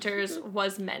Shadowhunters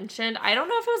was mentioned. I don't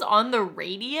know if it was on the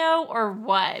radio or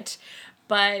what,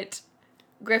 but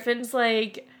Griffin's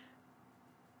like,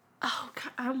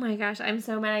 oh my gosh, I'm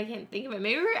so mad I can't think of it.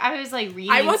 Maybe I was like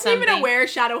reading I wasn't something. even aware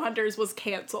Shadowhunters was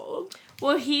canceled.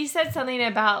 Well, he said something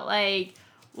about, like,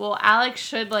 well, Alex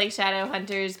should like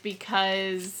Shadowhunters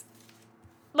because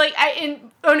Like, I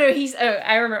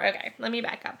remember, okay, let me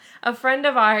back up. A friend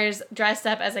of ours dressed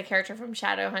up as a character from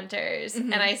Shadowhunters,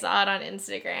 and I saw it on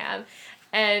Instagram,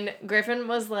 and Griffin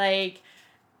was like,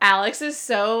 Alex is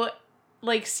so,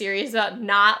 like, serious about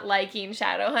not liking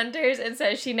Shadowhunters, and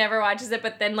says she never watches it,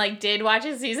 but then, like, did watch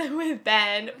a season with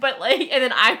Ben, but, like, and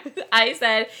then I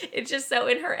said, it's just so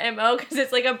in her MO, because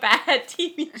it's, like, a bad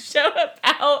TV show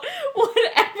about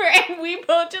whatever, and we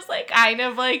both just, like, kind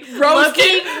of, like, roasting.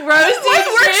 Like,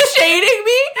 we're shading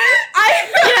me?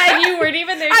 Yeah, and you weren't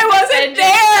even there. I wasn't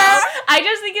there! I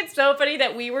just think it's so funny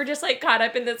that we were just, like, caught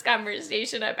up in this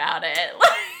conversation about it.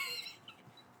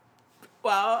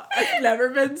 Wow, I've never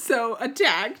been so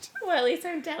attacked. Well, at least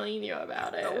I'm telling you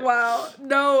about it. Wow,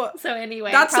 no. So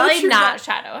anyway, That's probably so true. not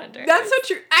Shadowhunters. That's so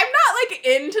true. I'm not, like,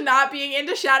 into not being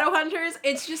into Shadowhunters.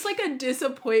 It's just, like, a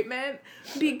disappointment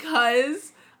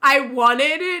because I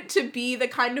wanted it to be the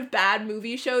kind of bad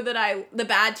movie show the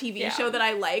bad TV show that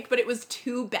I like, but it was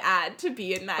too bad to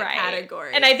be in that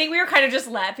category. And I think we were kind of just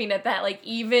laughing at that, like,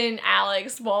 even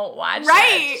Alex won't watch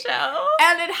that show.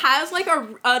 And it has, like,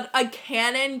 a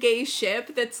canon gay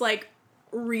ship that's, like,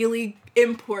 really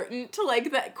important to,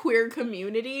 like, that queer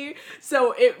community.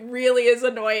 So it really is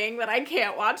annoying that I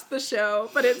can't watch the show,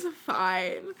 but it's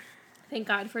fine. Thank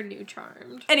God for New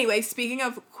Charmed. Anyway, speaking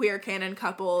of queer canon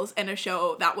couples and a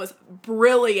show that was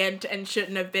brilliant and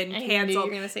shouldn't have been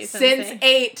canceled, Since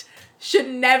 8 should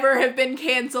never have been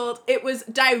canceled. It was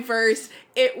diverse.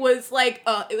 It was like,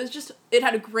 it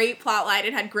had a great plot line.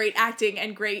 It had great acting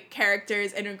and great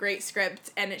characters and a great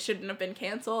script, and it shouldn't have been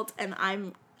canceled. And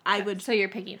So you're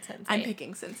picking Sense8. I'm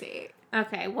picking Sense8.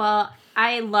 Okay, well,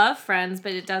 I love Friends,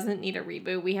 but it doesn't need a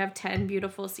reboot. We have 10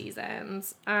 beautiful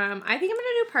seasons. I think I'm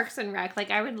gonna do Parks and Rec.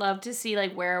 Like, I would love to see,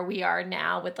 like, where we are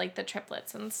now with, like, the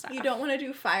triplets and stuff. You don't want to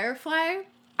do Firefly?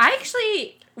 I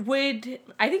actually would.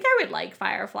 I think I would like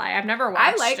Firefly. I've never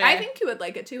watched it. I think you would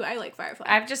like it too. I like Firefly.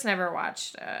 I've just never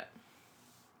watched it.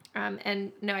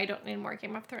 And no, I don't need more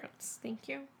Game of Thrones. Thank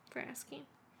you for asking.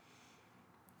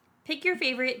 Pick your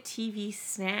favorite TV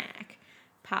snack.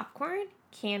 Popcorn,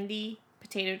 candy,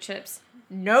 potato chips.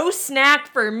 No snack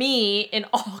for me in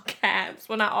all caps.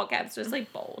 Well, not all caps, just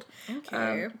like bold.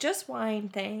 Okay. Just wine,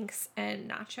 thanks, and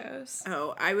nachos.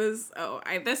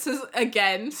 This is,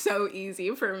 again, so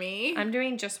easy for me. I'm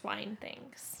doing just wine,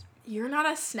 thanks. You're not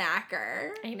a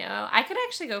snacker. I know. I could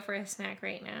actually go for a snack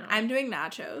right now. I'm doing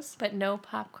nachos. But no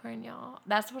popcorn, y'all.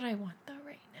 That's what I want, though,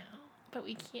 right now. But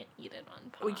we can't eat it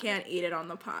on pod. We can't eat it on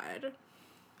the pod.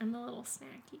 I'm a little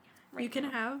snacky. You can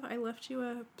have. I left you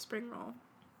a spring roll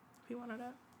if you wanted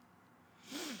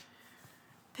it.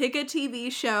 Pick a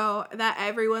TV show that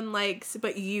everyone likes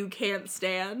but you can't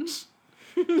stand.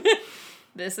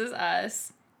 This Is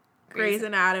Us. Grey's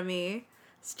Anatomy.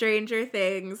 Stranger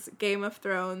Things. Game of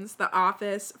Thrones. The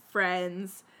Office.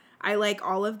 Friends. I like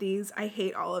all of these. I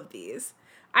hate all of these.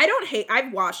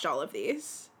 I've watched all of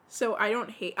these. So I don't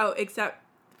hate. Oh, except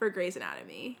for Grey's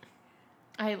Anatomy.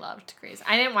 I loved Grey's.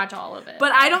 I didn't watch all of it.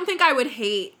 But I don't think I would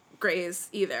hate Grey's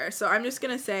either. So I'm just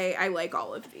going to say I like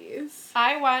all of these.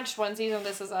 I watched one season of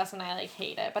This Is Us and I, like,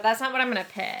 hate it. But that's not what I'm going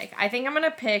to pick. I think I'm going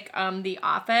to pick The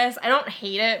Office. I don't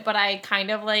hate it, but I kind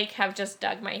of, like, have just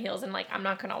dug my heels and, like, I'm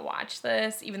not going to watch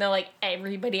this. Even though, like,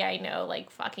 everybody I know,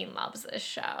 like, fucking loves this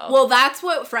show. Well, that's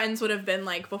what Friends would have been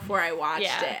like before I watched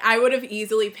it. I would have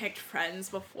easily picked Friends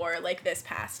before, like, this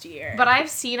past year. But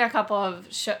I've seen a couple of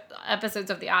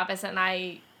episodes of The Office and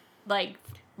I, like,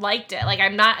 liked it. Like,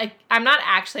 I'm not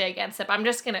actually against it, but I'm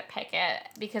just gonna pick it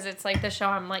because it's, like, the show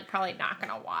I'm, like, probably not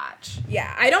gonna watch.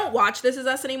 Yeah, I don't watch This Is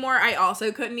Us anymore. I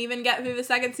also couldn't even get through the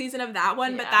second season of that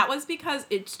one, but that was because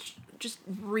it's just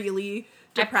really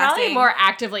depressing. I probably more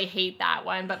actively hate that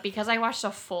one, but because I watched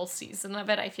a full season of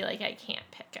it, I feel like I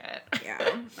can't pick it.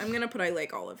 Yeah, I'm gonna put I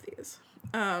like all of these.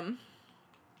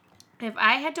 If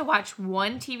I had to watch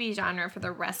one TV genre for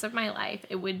the rest of my life,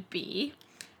 it would be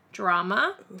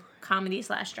drama,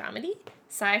 comedy/dramedy,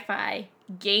 sci-fi,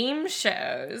 game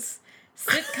shows,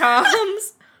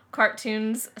 sitcoms,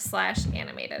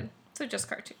 cartoons/animated. So just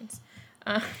cartoons.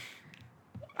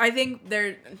 I think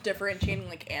they're differentiating,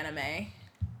 like, anime.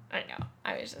 I know.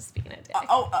 I was just being a dick.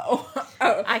 Oh.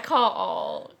 I call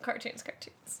all cartoons.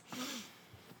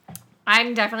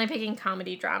 I'm definitely picking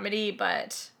comedy dramedy,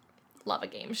 but love a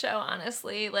game show,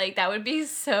 honestly. Like, that would be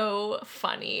so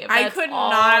funny. If I that's could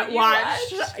all not you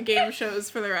watch game shows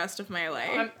for the rest of my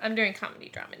life. I'm doing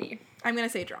comedy dramedy. I'm gonna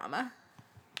say drama.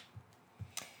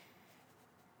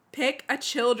 Pick a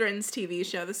children's TV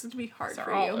show. This is gonna be hard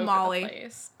for you,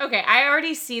 Molly. Okay, I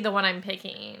already see the one I'm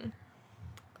picking.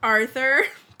 Arthur,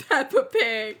 Peppa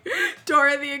Pig,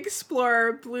 Dora the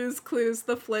Explorer, Blue's Clues,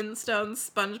 The Flintstones,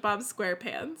 SpongeBob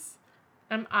SquarePants.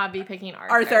 I'm obvi picking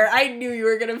Arthur. Arthur. I knew you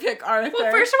were going to pick Arthur.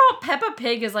 Well, first of all, Peppa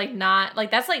Pig is like not, like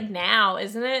that's like now,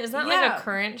 isn't it? Isn't that like Yeah. a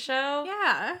current show?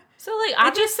 Yeah. So like,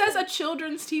 It just says a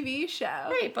children's TV show.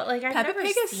 Right, but like I've Peppa never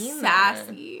Pig is seen that.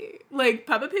 sassy. Like,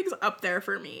 Peppa Pig's up there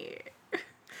for me.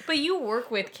 But you work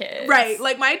with kids. Right.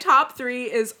 Like, my top 3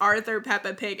 is Arthur,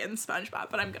 Peppa Pig, and SpongeBob,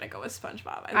 but I'm gonna go with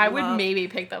SpongeBob. I would maybe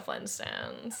pick the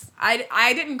Flintstones.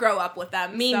 I didn't grow up with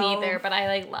them. Me so neither, but I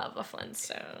like love the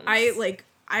Flintstones.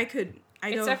 I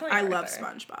It's definitely love Arthur.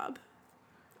 SpongeBob.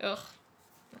 Ugh.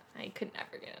 I could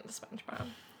never get into SpongeBob.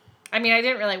 I mean, I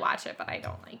didn't really watch it, but I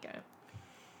don't like it.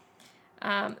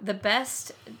 The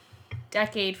best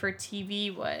decade for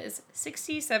TV was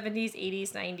 60s, 70s,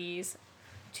 80s, 90s,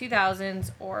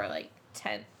 2000s, or like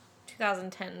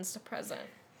 2010s to present.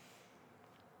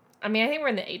 I mean, I think we're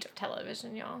in the age of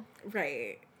television, y'all.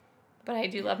 Right. But I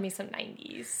do love me some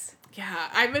 90s. Yeah,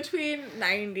 I'm between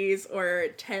 90s or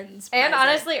 10s. And present.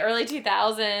 honestly, early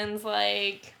 2000s,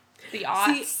 like the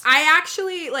aughts. See, I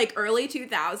actually, like, early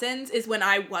 2000s is when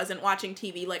I wasn't watching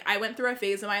TV. Like, I went through a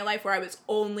phase of my life where I was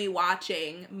only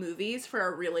watching movies for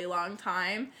a really long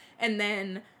time. And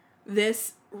then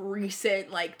this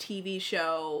recent, like, TV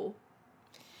show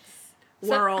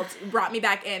world brought me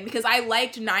back in because I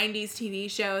liked 90s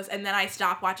TV shows and then I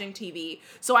stopped watching TV.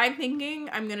 So I'm thinking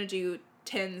I'm going to do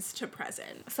 10s to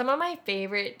present. Some of my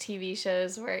favorite TV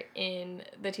shows were in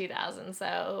the 2000s,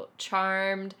 though.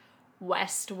 Charmed,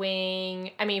 West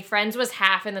Wing. I mean, Friends was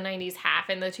half in the 90s, half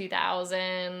in the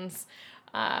 2000s.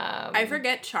 I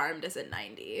forget Charmed is in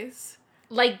 90s.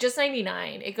 Like, just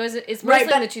 99. It's mostly Right, in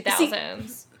but the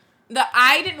 2000s.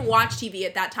 I didn't watch TV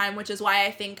at that time, which is why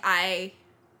I think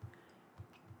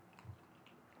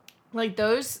Like,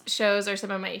 those shows are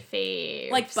some of my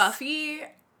faves. like Buffy,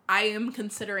 I am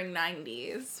considering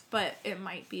 90s, but it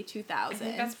might be 2000s. I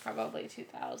think that's probably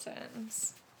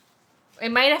 2000s.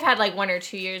 It might have had, like, 1 or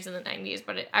 2 years in the 90s,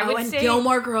 but I would say...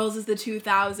 Gilmore Girls is the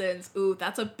 2000s. Ooh,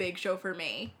 that's a big show for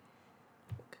me.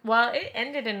 Well, it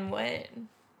ended in when?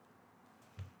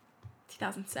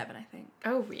 2007, I think.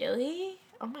 Oh, really?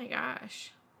 Oh, my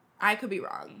gosh. I could be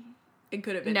wrong. It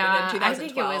could have been Nah, in 2012. I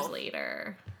think it was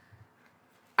later.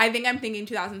 I think I'm thinking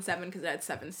 2007 because it had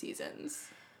 7 seasons.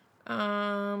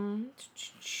 Oh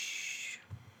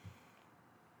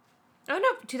no,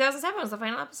 2007 was the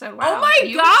final episode. Wow. Oh my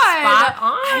you were god! spot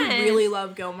on. I really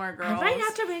love Gilmore Girls. I might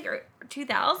have to make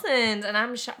 2000s, and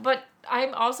I'm shocked, but I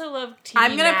also love TV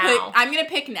I'm gonna now.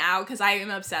 pick now because I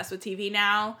am obsessed with TV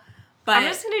now. But I'm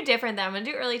just gonna do different though. I'm gonna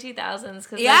do early 2000s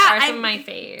because Yeah, those are some of my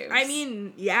faves. I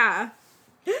mean, yeah.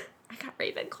 I got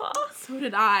Ravenclaw. So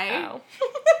did I. Oh.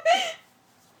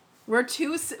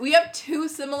 We have two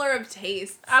similar of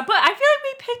tastes. But I feel like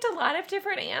we picked a lot of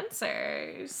different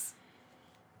answers.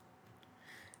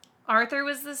 Arthur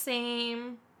was the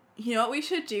same. You know what we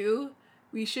should do?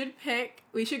 We should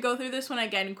go through this one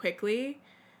again quickly,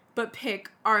 but pick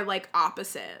our, like,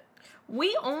 opposite.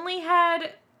 We only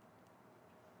had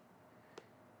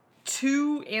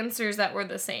 2 answers that were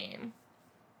the same.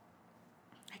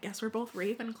 I guess we're both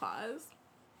Ravenclaws.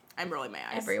 I'm rolling my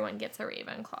eyes. Everyone gets a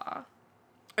Ravenclaw.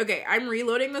 Okay, I'm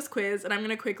reloading this quiz, and I'm going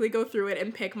to quickly go through it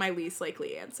and pick my least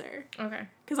likely answer. Okay.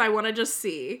 Because I want to just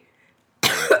see.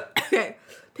 Okay,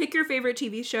 pick your favorite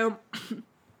TV show.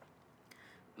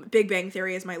 Big Bang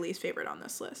Theory is my least favorite on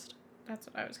this list. That's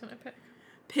what I was going to pick.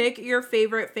 Pick your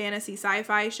favorite fantasy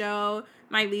sci-fi show.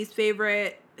 My least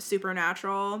favorite,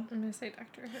 Supernatural. I'm going to say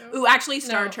Doctor Who. Ooh, actually,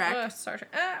 Star Trek. Star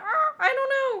Trek. I don't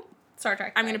know. Star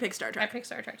Trek. I'm going to pick Star I Trek. picked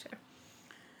Star Trek too.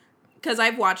 Because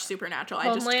I've watched Supernatural.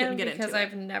 I just couldn't get into because it.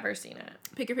 I've never seen it.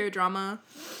 Pick your favorite drama.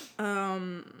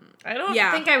 I don't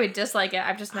Yeah. think I would dislike it.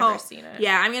 I've just never seen it.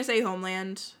 Yeah, I'm going to say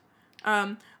Homeland.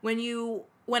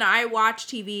 When I watch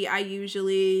TV, I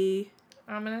usually...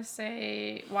 I'm going to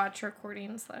say watch recording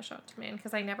 / on demand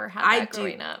because I never had that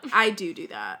growing up. I do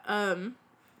that.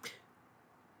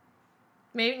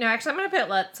 Maybe, no, actually, I'm going to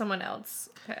let someone else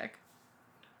pick.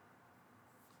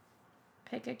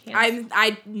 Pick a canceled.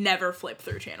 I never flip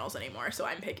through channels anymore, so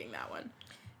I'm picking that one.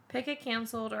 Pick a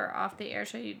canceled or off the air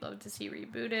show you'd love to see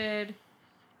rebooted.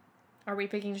 Are we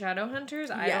picking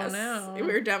Shadowhunters? I don't know.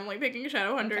 We're definitely picking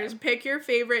Shadowhunters. Okay. Pick your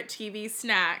favorite TV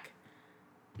snack.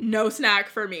 No snack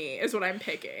for me is what I'm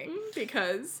picking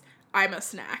because I'm a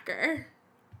snacker.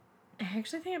 I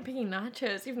actually think I'm picking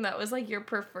nachos, even though that was like your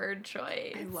preferred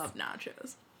choice. I love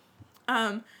nachos.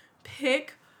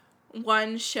 Pick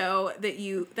one show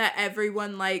that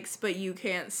everyone likes but you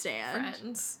can't stand.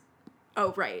 Friends.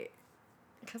 Oh, right.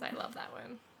 Because I love that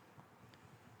one.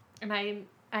 And I'm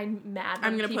mad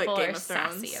I'm when gonna put people Game are of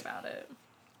Thrones. sassy about it.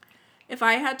 If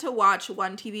I had to watch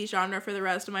one TV genre for the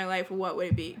rest of my life, what would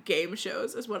it be? Game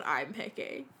shows is what I'm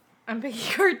picking. I'm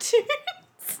picking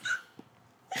cartoons.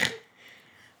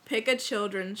 Pick a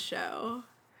children's show.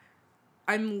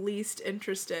 I'm least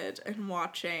interested in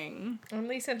watching. I'm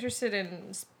least interested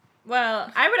in...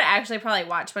 Well, I would actually probably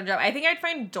watch SpongeBob. I think I'd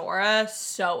find Dora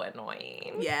so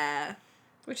annoying. Yeah.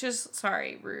 Which is,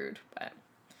 sorry, rude, but...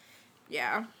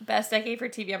 Yeah. Best decade for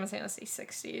TV, I'm going to say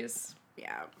 60s.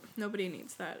 Yeah. Nobody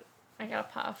needs that. I got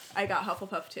a Puff. I got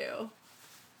Hufflepuff too.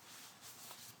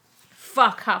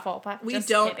 Fuck Hufflepuff. We Just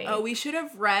don't... kidding. Oh, we should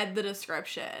have read the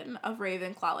description of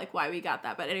Ravenclaw, like why we got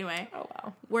that. But anyway. Oh,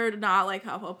 well. We're not like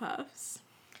Hufflepuffs.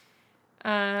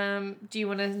 Do you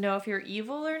want to know if you're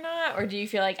evil or not? Or do you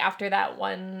feel like after that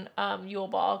one Yule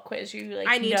Ball quiz, you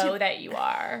know that you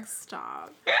are?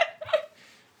 Stop.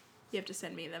 You have to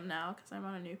send me them now because I'm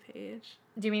on a new page.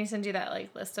 Do you mean to send you that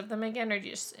like list of them again, or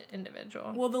just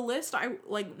individual? Well, the list I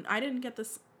didn't get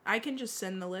this. I can just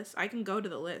send the list. I can go to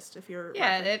the list if you're.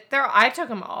 Yeah, I took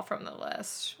them all from the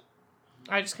list.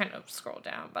 I just kind of scrolled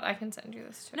down, but I can send you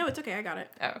this too. No, it's okay. I got it.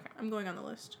 Oh, okay. I'm going on the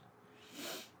list.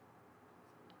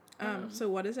 So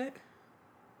what is it?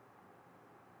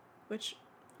 Which?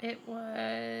 It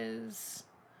was...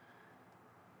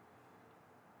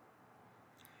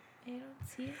 I don't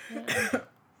see it now.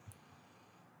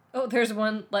 Oh, there's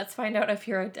one. Let's find out if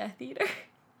you're a Death Eater.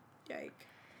 Yike.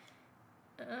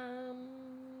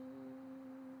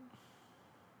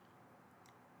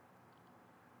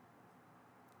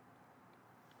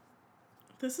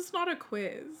 This is not a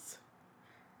quiz.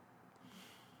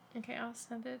 Okay, I'll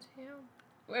send it to you.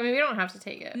 I mean, we don't have to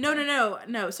take it.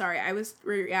 No, sorry. I was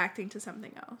reacting to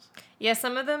something else. Yeah,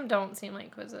 some of them don't seem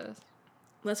like quizzes.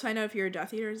 Let's find out if you're a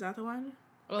Death Eater. Is that the one?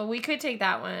 Well, we could take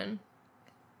that one.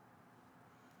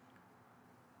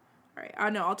 All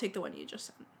right. No, I'll take the one you just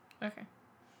sent. Okay.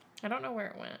 I don't know where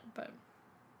it went, but...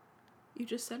 You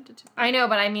just sent it to me. I know,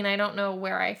 but I mean, I don't know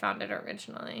where I found it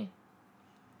originally.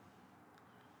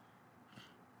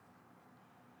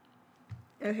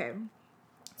 Okay.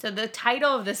 So the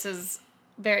title of this is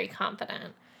very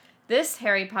confident. This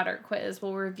Harry Potter quiz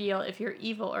will reveal if you're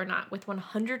evil or not with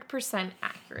 100%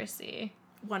 accuracy.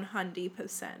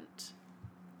 100%.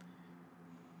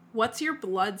 What's your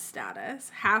blood status?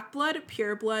 Half-blood,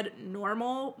 pure-blood,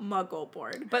 normal,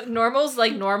 muggle-born. But normal's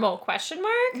like normal question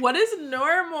mark? What is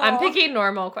normal? I'm picking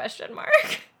normal question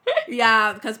mark.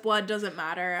 Yeah, because blood doesn't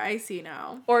matter. I see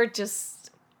now. Or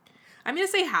just... I'm going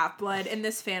to say half-blood in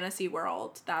this fantasy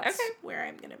world. That's okay. where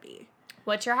I'm going to be.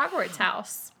 What's your Hogwarts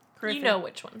house? You know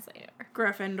which ones they are.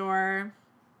 Gryffindor.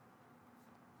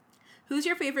 Who's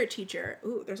your favorite teacher?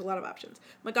 Ooh, there's a lot of options.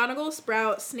 McGonagall,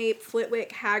 Sprout, Snape,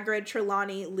 Flitwick, Hagrid,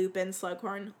 Trelawney, Lupin,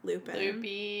 Slughorn, Lupin.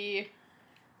 Loopy.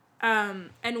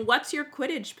 And what's your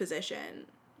Quidditch position?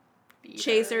 Beater.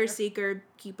 Chaser, Seeker,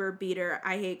 Keeper, Beater.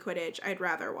 I hate Quidditch. I'd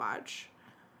rather watch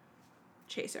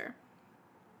Chaser.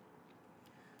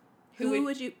 Who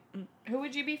would you... Who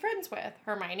would you be friends with?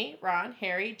 Hermione, Ron,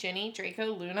 Harry, Ginny,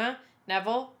 Draco, Luna,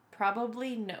 Neville?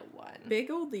 Probably no one. Big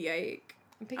old yike.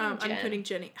 I'm picking Jen. I'm putting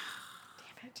Ginny.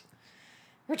 Damn it.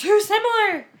 We're too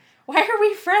similar. Why are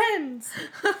we friends?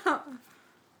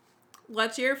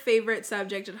 What's your favorite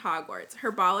subject at Hogwarts?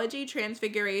 Herbology,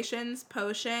 Transfigurations,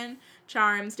 Potion,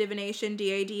 Charms, Divination,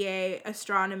 DADA,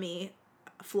 Astronomy,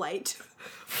 Flight.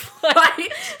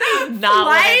 Flight? Not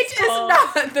Flight is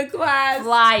not the class.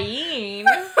 Flying.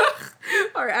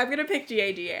 Alright, I'm gonna pick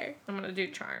DADA. I'm gonna do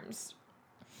Charms.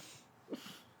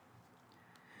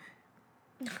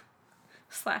 /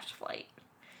 flight.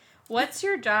 What's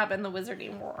your job in the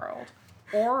wizarding world?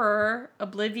 Or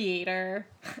Obliviator.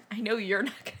 I know you're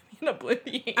not going to be an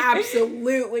Obliviator.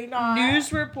 Absolutely not.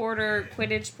 News reporter,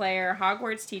 Quidditch player,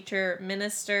 Hogwarts teacher,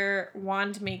 minister,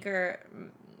 wand maker,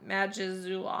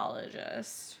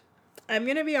 magizoologist. I'm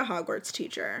going to be a Hogwarts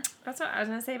teacher. That's what I was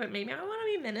going to say, but maybe I want to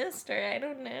be minister. I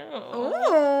don't know.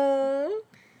 Oh.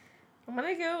 I'm going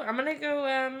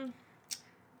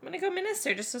to go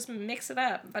minister just to mix it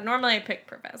up. But normally I pick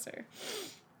professor.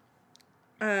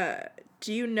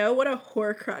 Do you know what a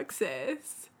Horcrux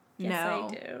is? Yes, no.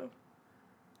 I do.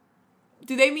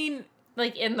 Do they mean...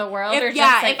 Like in the world? If, or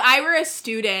yeah, just like, if I were a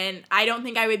student, I don't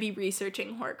think I would be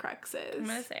researching Horcruxes. I'm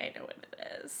going to say I know what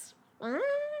it is.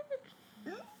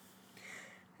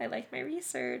 I like my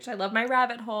research. I love my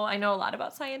rabbit hole. I know a lot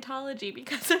about Scientology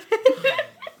because of it.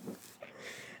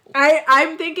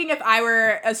 I'm thinking if I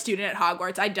were a student at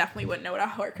Hogwarts, I definitely wouldn't know what a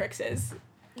Horcrux is.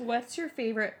 What's your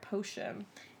favorite potion?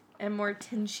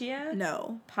 Amortentia?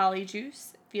 No.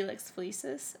 Polyjuice? Felix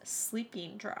Felicis?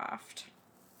 Sleeping Draught?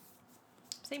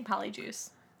 I'm saying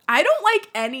Polyjuice. I don't like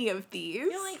any of these.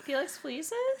 You don't like Felix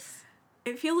Felicis?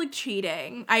 It feels like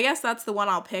cheating. I guess that's the one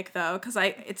I'll pick, though, because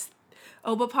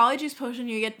Oh, but Polyjuice Potion,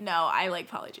 you get... No, I like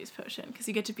Polyjuice Potion because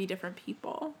you get to be different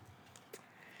people.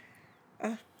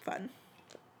 Fun.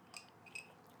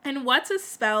 And what's a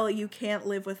spell you can't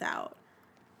live without?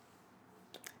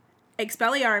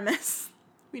 Expelliarmus.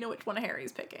 We know which one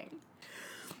Harry's picking.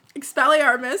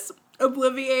 Expelliarmus,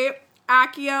 Obliviate,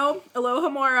 Accio,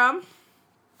 Alohomora,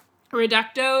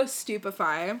 Reducto,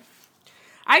 Stupefy.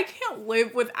 I can't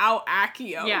live without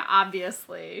Accio. Yeah,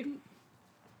 obviously.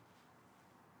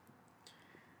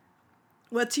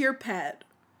 What's your pet?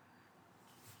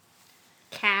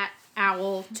 Cat,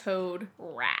 owl, toad,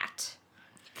 rat.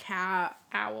 Cat.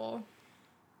 Owl.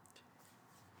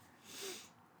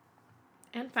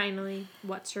 And finally,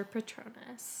 what's your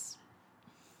Patronus?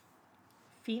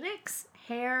 Phoenix,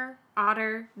 hare,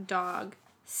 otter, dog,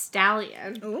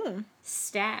 stallion, Ooh.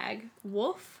 stag,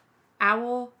 wolf,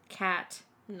 owl, cat.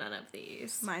 None of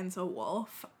these. Mine's a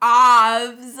wolf.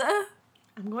 Ovs.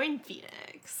 I'm going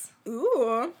phoenix.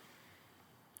 Ooh.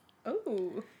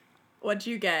 Oh. What'd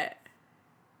you get?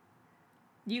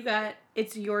 You got,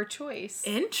 it's your choice.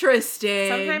 Interesting.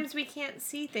 Sometimes we can't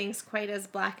see things quite as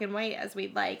black and white as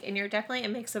we'd like, and you're definitely a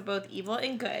mix of both evil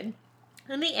and good.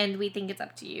 In the end, we think it's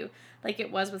up to you, like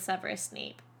it was with Severus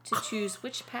Snape, to choose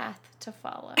which path to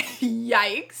follow.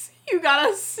 Yikes. You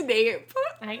got a Snape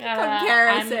I got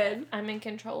comparison. I'm in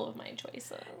control of my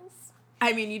choices.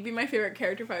 I mean, you'd be my favorite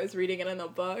character if I was reading it in the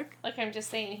book. Like, I'm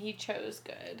just saying he chose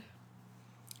good.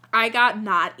 I got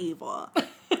not evil.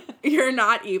 You're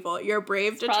not evil. You're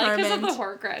brave, Probably determined. because of the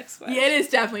Horcrux question. Yeah, it is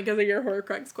definitely because of your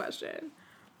Horcrux question.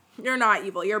 You're not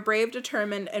evil. You're brave,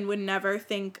 determined, and would never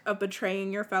think of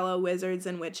betraying your fellow wizards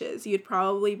and witches. You'd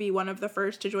probably be one of the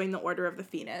first to join the Order of the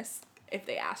Phoenix if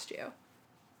they asked you.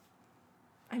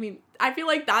 I mean, I feel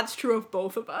like that's true of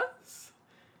both of us.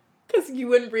 Because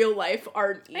you in real life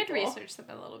aren't evil. I'd research them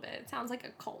a little bit. It sounds like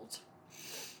a cult.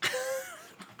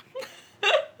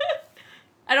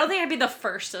 I don't think I'd be the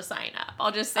first to sign up.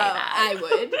 I'll just say that. I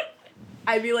would.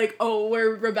 I'd be like, oh,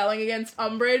 we're rebelling against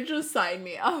Umbridge? Just sign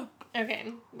me up.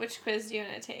 Okay, which quiz do you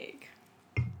want to take?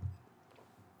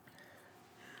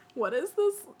 What is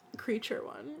this creature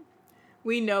one?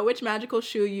 We know which magical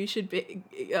shoe you should be...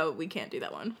 Oh, we can't do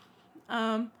that one.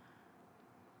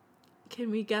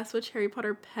 Can we guess which Harry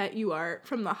Potter pet you are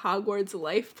from the Hogwarts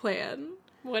life plan?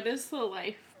 What is the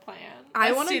life plan?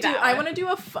 I want to do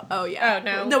a... Oh, yeah. Oh,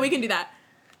 no. No, we can do that.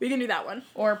 We can do that one.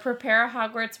 Or prepare a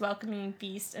Hogwarts welcoming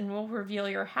feast and we'll reveal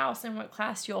your house and what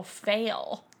class you'll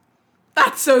fail.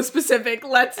 That's so specific.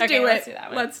 Let's do it. Let's do that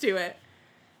one. Let's do it.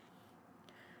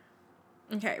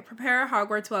 Okay, prepare a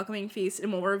Hogwarts welcoming feast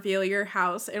and we'll reveal your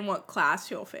house and what class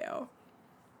you'll fail.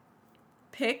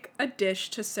 Pick a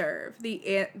dish to serve.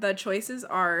 The choices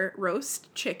are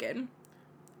roast chicken,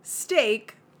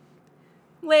 steak,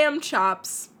 lamb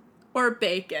chops, or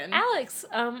bacon. Alex,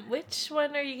 which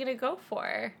one are you going to go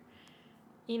for?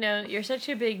 You know, you're such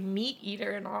a big meat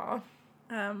eater and all.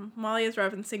 Molly is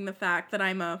referencing the fact that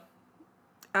I'm a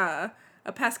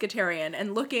pescatarian,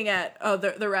 and looking at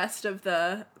the rest of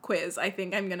the quiz, I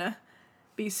think I'm gonna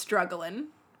be struggling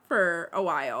for a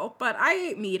while. But I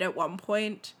ate meat at one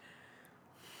point.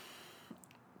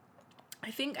 I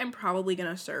think I'm probably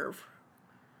gonna serve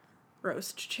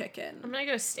roast chicken. I'm going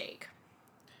to go steak.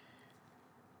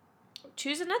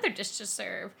 Choose another dish to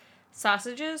serve.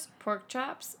 Sausages, pork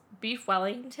chops, beef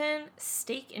Wellington,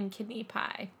 steak and kidney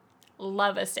pie.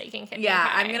 Love a steak and kidney pie.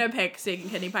 Yeah, I'm gonna pick steak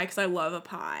and kidney pie because I love a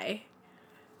pie.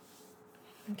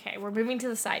 Okay, we're moving to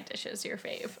the side dishes, your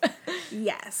fave.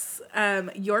 Yes.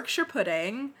 Yorkshire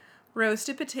pudding,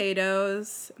 roasted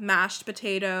potatoes, mashed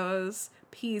potatoes,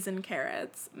 peas and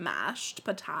carrots, mashed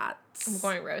patatas. I'm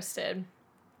going roasted.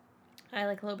 I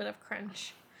like a little bit of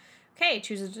crunch. Okay,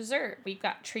 choose a dessert. We've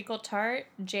got treacle tart,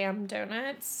 jam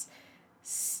donuts,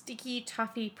 sticky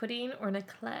toffee pudding, or an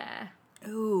eclair.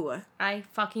 Ooh. I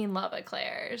fucking love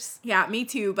eclairs. Yeah, me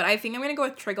too, but I think I'm gonna go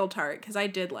with treacle tart because I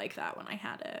did like that when I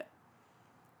had it.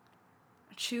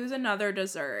 Choose another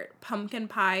dessert. Pumpkin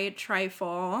pie,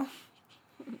 trifle.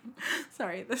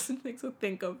 Sorry, this makes me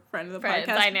think of friend of the Friends,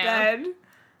 podcast, I know. Ben.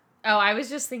 Oh, I was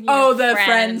just thinking Oh, of the Friends.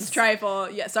 friends trifle.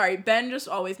 Yeah, sorry, Ben just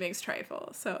always makes trifle.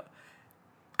 So,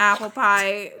 apple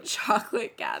pie,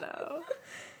 chocolate gatto.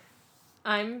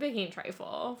 I'm picking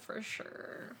trifle, for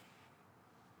sure.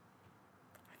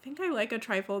 I think I like a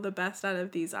trifle the best out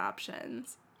of these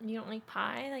options. You don't like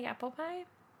pie? Like apple pie?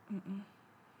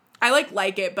 I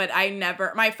like it, but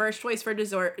my first choice for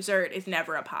dessert is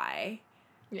never a pie.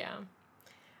 Yeah.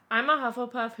 I'm a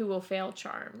Hufflepuff who will fail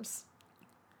charms.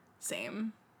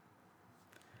 Same.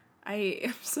 I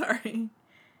am sorry.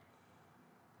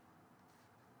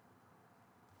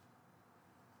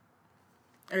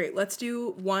 All right, let's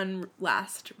do one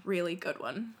last really good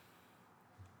one.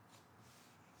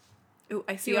 Ooh,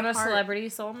 I Do see you want a heart. celebrity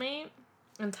soulmate?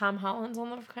 And Tom Holland's on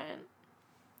the front.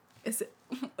 Is it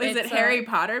It's Harry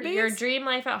Potter based? Your dream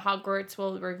life at Hogwarts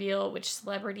will reveal which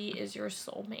celebrity is your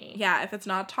soulmate. Yeah, if it's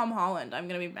not Tom Holland, I'm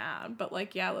gonna be mad. But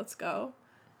like, yeah, let's go.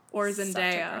 Or Zendaya. Such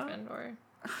a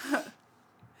Gryffindor.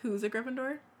 Who's a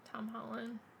Gryffindor? Tom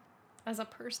Holland. As a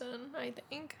person, I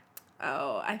think.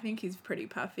 Oh, I think he's pretty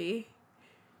puffy.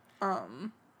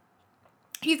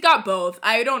 He's got both.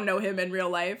 I don't know him in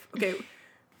real life. Okay.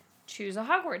 Choose a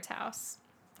Hogwarts house.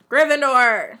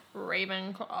 Gryffindor.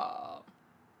 Ravenclaw.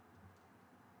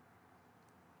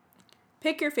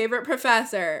 Pick your favorite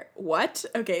professor. What?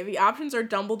 Okay, the options are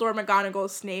Dumbledore, McGonagall,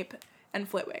 Snape, and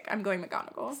Flitwick. I'm going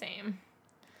McGonagall. Same.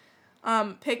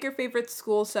 Pick your favorite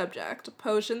school subject.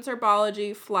 Potions,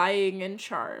 herbology, flying, and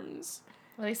charms.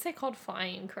 At least they called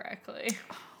flying correctly.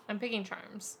 I'm picking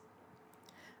charms.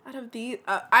 Out of these,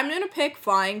 I'm gonna pick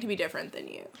flying to be different than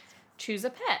you. Choose a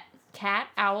pet. Cat,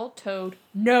 owl, toad.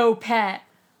 No pet.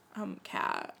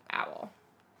 Cat. Owl.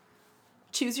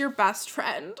 Choose your best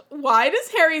friend. Why does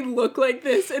Harry look like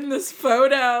this in this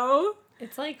photo?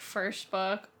 It's like first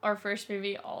book or first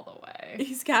movie all the way.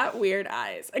 He's got weird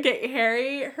eyes. Okay,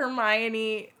 Harry,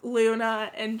 Hermione,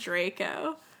 Luna, and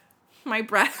Draco. My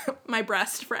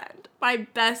breast friend. My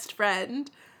best friend.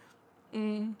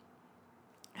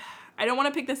 I don't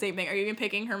want to pick the same thing. Are you even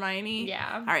picking Hermione?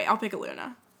 Yeah. All right, I'll pick a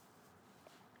Luna.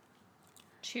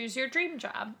 Choose your dream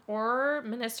job. Or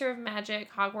Minister of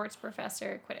Magic, Hogwarts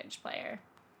professor, Quidditch player.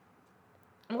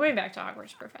 I'm going back to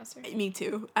Hogwarts professor. Me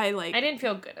too. I didn't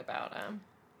feel good about him.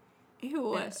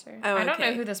 Ew. Minister. Oh, I don't know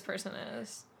okay. who this person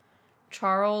is.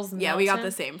 Charles Yeah, we got Melton?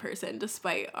 the same person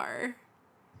despite our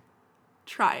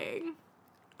trying.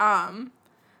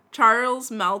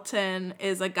 Charles Melton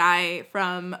is a guy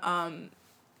from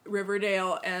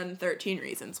Riverdale and 13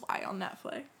 Reasons Why on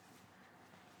Netflix.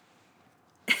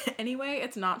 Anyway,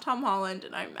 it's not Tom Holland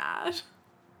and I'm mad.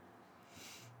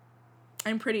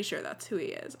 I'm pretty sure that's who he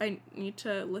is. I need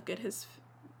to look at his...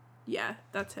 Yeah,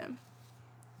 that's him.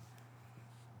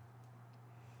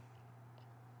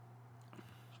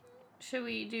 Should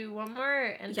we do one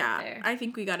more and Yeah, end there? I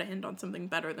think we gotta end on something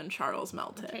better than Charles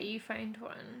Melton. Okay, you find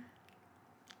one.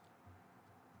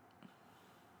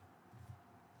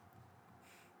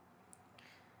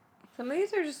 Some of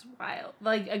these are just wild.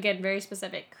 Like, again, very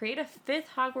specific. Create a 5th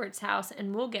Hogwarts house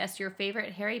and we'll guess your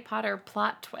favorite Harry Potter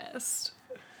plot twist.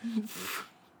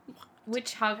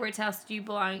 Which Hogwarts house do you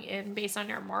belong in based on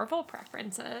your Marvel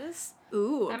preferences?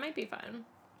 Ooh. That might be fun.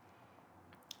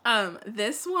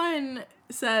 This one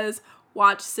says,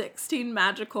 watch 16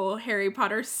 magical Harry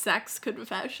Potter sex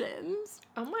confessions.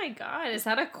 Oh my god, is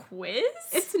that a quiz?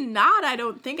 It's not, I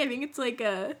don't think. I think it's like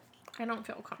a... I don't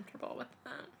feel comfortable with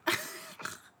that.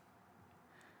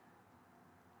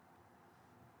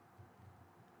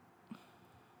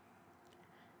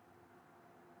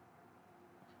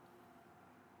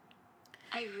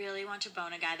 I really want to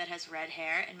bone a guy that has red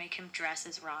hair and make him dress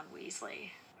as Ron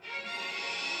Weasley.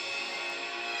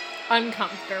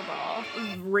 Uncomfortable.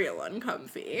 Real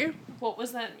uncomfy. What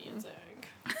was that music?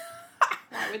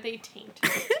 Why would they taint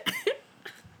it?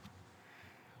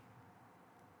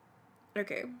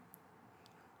 Okay.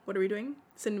 What are we doing?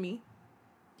 Send me.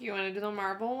 Do you want to do the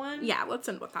Marvel one? Yeah, let's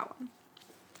end with that one.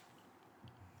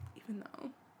 Even though...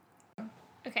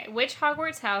 Okay, which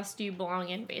Hogwarts house do you belong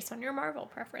in based on your Marvel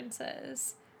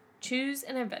preferences? Choose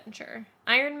an adventure.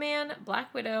 Iron Man,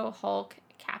 Black Widow, Hulk,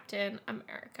 Captain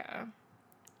America.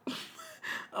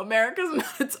 America's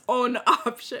not its own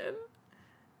option.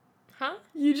 Huh?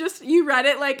 You read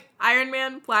it like Iron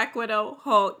Man, Black Widow,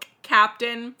 Hulk,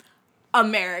 Captain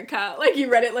America. Like you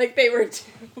read it like they were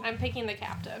two. I'm picking the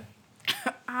Captain.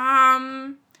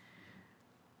 I'm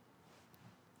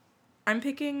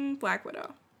picking Black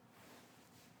Widow.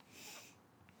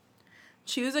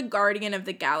 Choose a Guardian of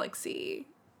the Galaxy.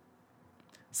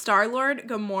 Star-Lord,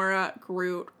 Gamora,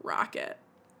 Groot, Rocket.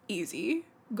 Easy.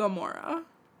 Gamora.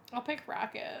 I'll pick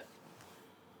Rocket.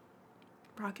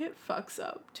 Rocket fucks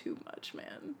up too much,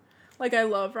 man. Like, I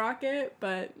love Rocket,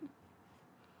 but...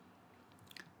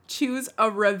 Choose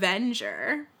a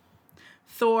Revenger.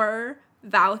 Thor,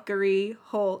 Valkyrie,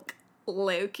 Hulk,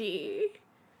 Loki.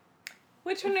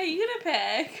 Which one are you gonna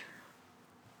pick?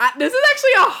 This is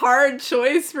actually a hard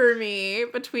choice for me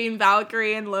between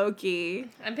Valkyrie and Loki.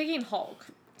 I'm picking Hulk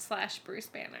 / Bruce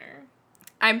Banner.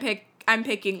 I'm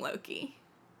picking Loki.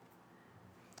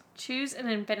 Choose an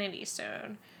Infinity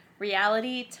Stone.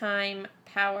 Reality, time,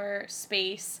 power,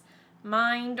 space,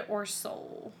 mind, or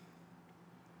soul.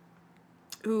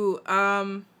 Ooh,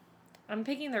 I'm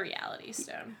picking the Reality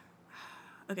Stone.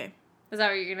 okay. Is that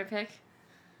what you're gonna pick?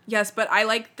 Yes, but I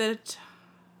like the...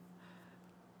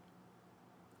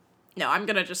 No, I'm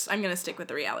gonna stick with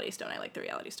the Reality Stone. I like the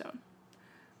Reality Stone.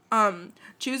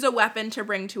 Choose a weapon to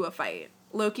bring to a fight.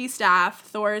 Loki's staff,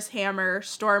 Thor's hammer,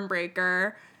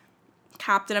 Stormbreaker,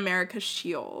 Captain America's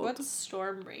shield. What's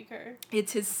Stormbreaker?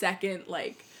 It's his second,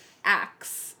 like,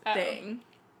 axe thing.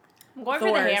 I'm going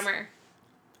for the hammer.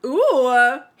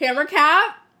 Ooh, Hammer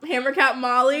Cap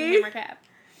Molly. Hammer Cap.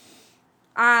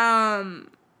 I'm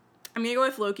gonna go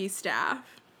with Loki's staff.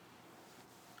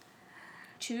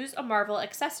 Choose a Marvel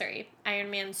accessory. Iron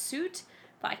Man's suit,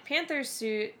 Black Panther's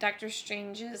suit, Doctor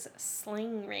Strange's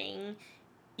sling ring,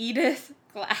 Edith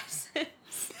glasses.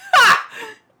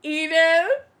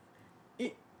 Edith.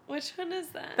 Which one is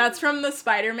that? That's from the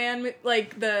Spider-Man,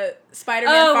 like the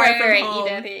Spider-Man Far From Home.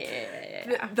 Edith.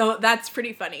 Yeah. Though that's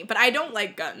pretty funny, but I don't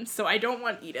like guns, so I don't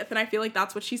want Edith, and I feel like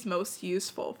that's what she's most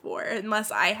useful for,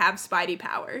 unless I have Spidey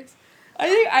powers. I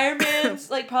think Iron Man's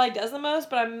like probably does the most,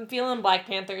 but I'm feeling Black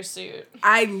Panther's suit.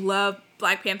 I love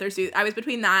Black Panther's suit. I was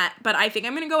between that, but I think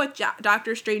I'm gonna go with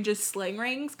Doctor Strange's sling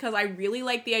rings because I really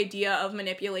like the idea of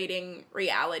manipulating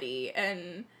reality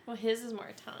and. Well, his is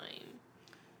more time.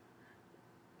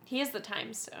 He has the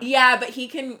time stone. Yeah, but he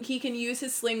can use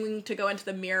his sling ring to go into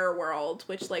the mirror world,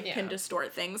 which can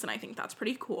distort things, and I think that's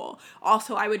pretty cool.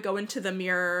 Also, I would go into the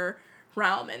mirror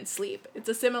realm and sleep. It's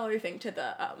a similar thing to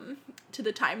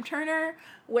the time turner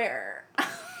where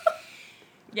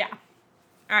Yeah.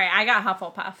 All right, I got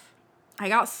Hufflepuff. I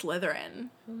got Slytherin.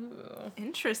 Ooh.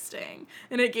 Interesting.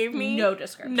 And it gave me no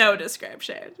description.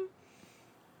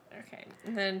 Okay.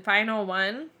 And then final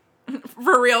one.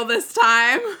 For real this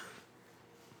time.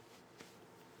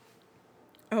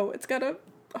 Oh, it's got a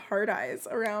hard eyes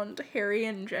around Harry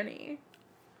and Jenny.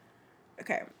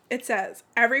 Okay. It says,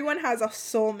 everyone has a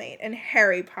soulmate in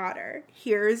Harry Potter.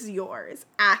 Here's yours.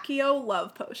 Accio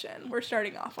love potion. We're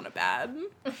starting off on a bad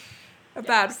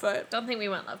foot. Don't think we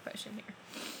want love potion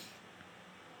here.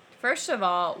 First of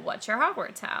all, what's your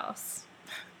Hogwarts house?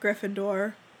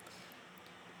 Gryffindor.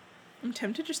 I'm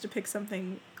tempted just to pick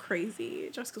something crazy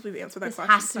just because we've answered that This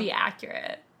question. has to be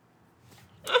accurate.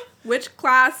 Which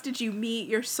class did you meet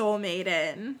your soulmate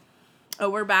in? Oh,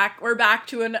 we're back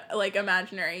to an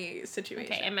imaginary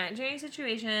situation. Okay, imaginary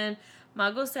situation,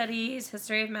 Muggle studies,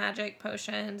 history of magic,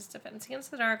 potions, defense against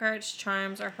the dark arts,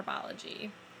 charms, or herbology.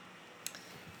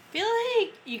 I feel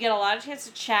like you get a lot of chance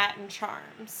to chat in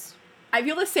charms. I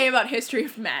feel the same about history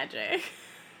of magic.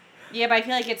 Yeah, but I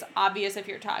feel like it's obvious if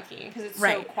you're talking because it's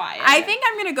so quiet. I think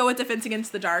I'm gonna go with defense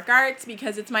against the dark arts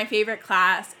because it's my favorite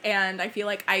class, and I feel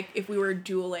like if we were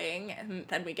dueling, and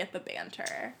then we get the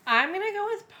banter. I'm gonna go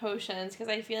with potions because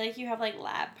I feel like you have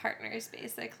lab partners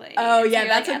basically. Oh so yeah, you're,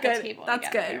 that's at a the good. table That's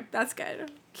together. good. That's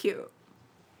good. Cute.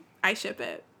 I ship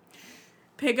it.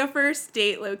 Pick a first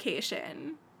date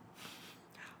location.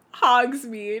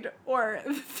 Hogsmeade or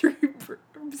the Three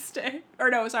Broomsticks. Or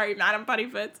no, sorry, Madame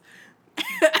Puttyfoot's.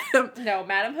 No,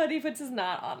 Madame Puttyfoot's is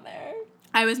not on there.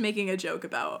 I was making a joke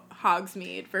about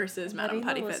Hogsmeade versus Madame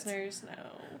Letting the Puttyfoot's. listeners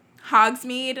know.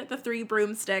 Hogsmeade, the Three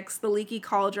Broomsticks, the Leaky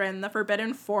Cauldron, the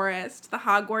Forbidden Forest, the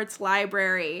Hogwarts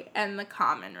Library, and the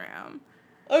Common Room.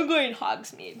 I'm going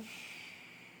Hogsmeade.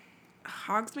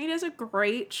 Hogsmeade is a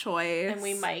great choice. And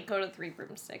we might go to Three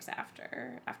Broomsticks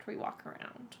after we walk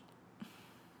around.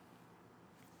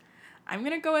 I'm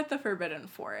gonna go with the Forbidden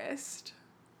Forest.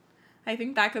 I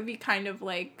think that could be kind of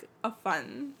like a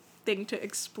fun thing to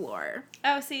explore.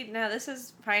 Oh, see, now this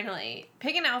is finally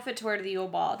pick an outfit to wear to the Yule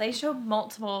Ball. They show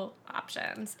multiple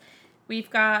options. We've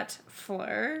got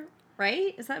Fleur,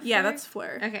 right? Is that Fleur? Yeah, that's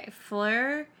Fleur. Okay,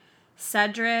 Fleur,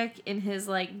 Cedric in his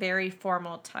very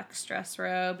formal tux dress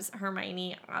robes,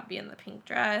 Hermione Abby in the pink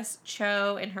dress,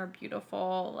 Cho in her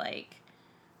beautiful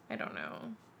I don't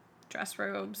know, dress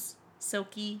robes,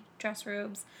 silky dress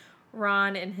robes,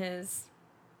 Ron in his,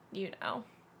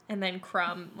 and then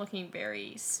Crumb looking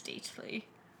very stately.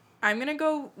 I'm gonna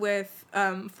go with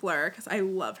Fleur because I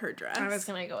love her dress. I was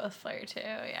gonna go with Fleur too,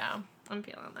 yeah. I'm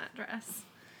feeling that dress.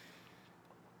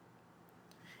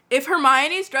 If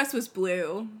Hermione's dress was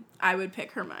blue, I would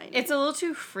pick Hermione. It's a little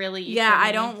too frilly. Yeah, for me.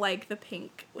 I don't like the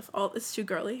pink with all. It's too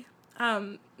girly.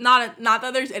 Not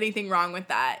that there's anything wrong with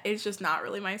that. It's just not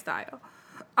really my style.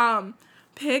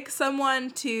 Pick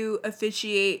someone to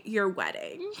officiate your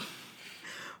wedding.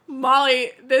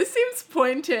 Molly, this seems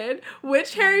pointed.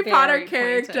 Which Harry Very Potter pointed.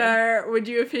 character would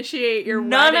you officiate your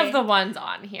None wedding? of the ones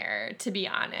on here, to be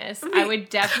honest. I would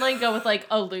definitely go with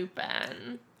a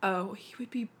Lupin. Oh, he would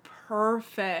be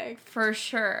perfect. For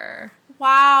sure.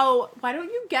 Wow. Why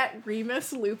don't you get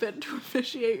Remus Lupin to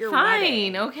officiate your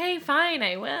wedding? Fine. Okay, fine.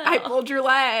 I will. I pulled your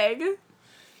leg.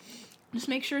 Just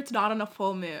make sure it's not on a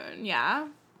full moon, yeah?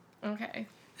 Okay.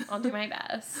 I'll do my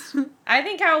best. I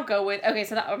think I'll go with... Okay,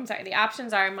 so I'm sorry. The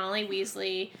options are Molly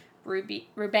Weasley,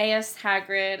 Rubeus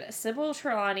Hagrid, Sybil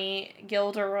Trelawney,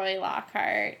 Gilderoy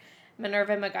Lockhart,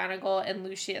 Minerva McGonagall, and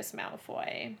Lucius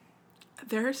Malfoy.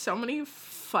 There are so many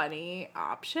funny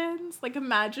options. Like,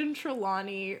 imagine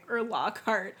Trelawney or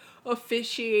Lockhart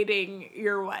officiating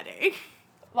your wedding.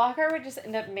 Lockhart would just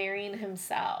end up marrying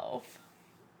himself.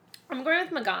 I'm going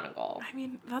with McGonagall. I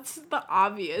mean, that's the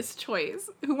obvious choice.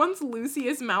 Who wants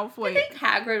Lucius Malfoy? I think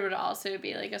Hagrid would also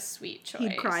be, like, a sweet choice.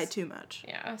 He'd cry too much.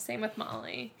 Yeah, same with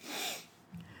Molly.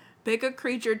 Pick a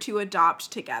creature to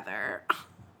adopt together. I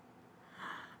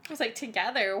was like,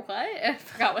 together? What? I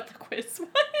forgot what the quiz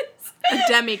was.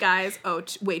 A demiguise. Oh,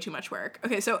 way too much work.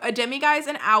 Okay, so a demiguise,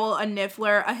 an owl, a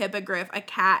niffler, a hippogriff, a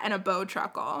cat, and a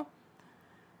bowtruckle.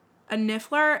 A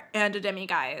niffler and a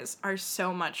demiguise are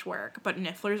so much work, but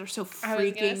nifflers are so freaking I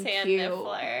was gonna say cute. a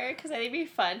niffler, because I think it'd be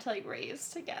fun to, like, raise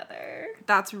together.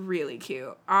 That's really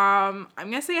cute. I'm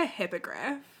gonna say a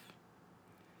hippogriff.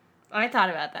 I thought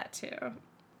about that, too.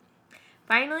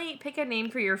 Finally, pick a name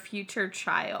for your future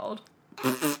child.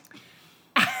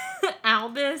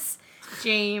 Albus,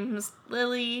 James,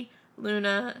 Lily,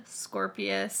 Luna,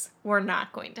 Scorpius. We're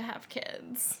not going to have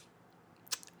kids.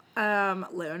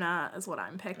 Luna is what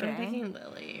I'm picking. I'm picking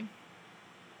Lily.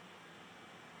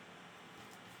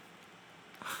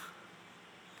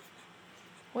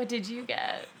 What did you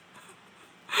get?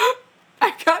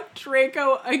 I got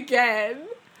Draco again.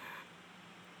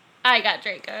 I got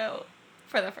Draco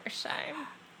for the first time.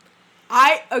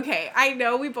 I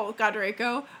know we both got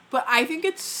Draco, but I think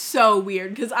it's so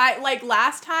weird because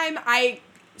last time I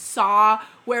saw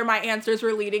where my answers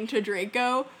were leading to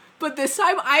Draco, but this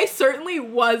time I certainly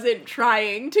wasn't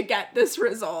trying to get this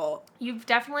result. You've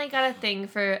definitely got a thing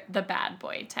for the bad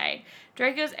boy type.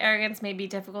 Draco's arrogance may be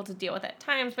difficult to deal with at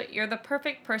times, but you're the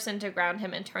perfect person to ground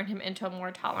him and turn him into a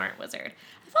more tolerant wizard.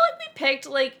 I feel like we picked,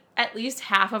 at least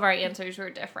half of our answers were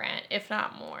different, if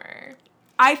not more.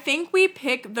 I think we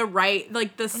picked the right, I'm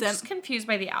just confused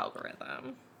by the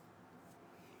algorithm.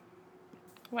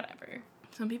 Whatever.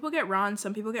 Some people get Ron,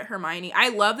 some people get Hermione. I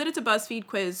love that it's a BuzzFeed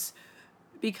quiz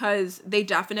because they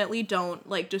definitely don't,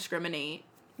 discriminate.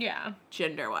 Yeah.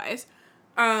 Gender-wise.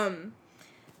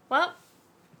 Well,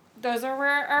 those are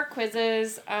our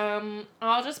quizzes.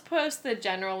 I'll just post the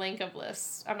general link of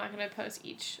lists. I'm not going to post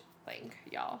each link,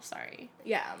 y'all. Sorry.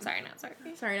 Yeah. Sorry, not sorry.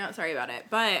 Sorry, not sorry about it.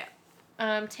 But...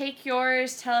 take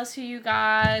yours. Tell us who you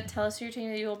got. Tell us who you're taking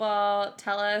to the Yule Ball.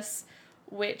 Tell us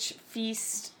which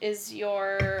feast is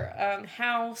your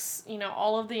house.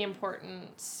 All of the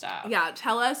important stuff. Yeah,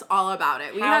 tell us all about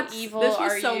it. Evil this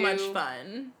was are so you? much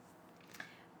fun.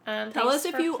 Tell us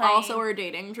if you playing. also are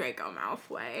dating Draco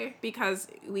Malfoy, because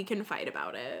we can fight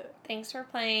about it. Thanks for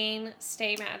playing.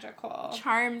 Stay magical.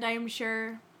 Charmed, I'm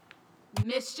sure.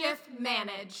 Mischief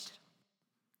managed.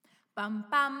 Bum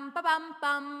bum ba bum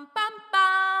bum bum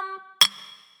bum.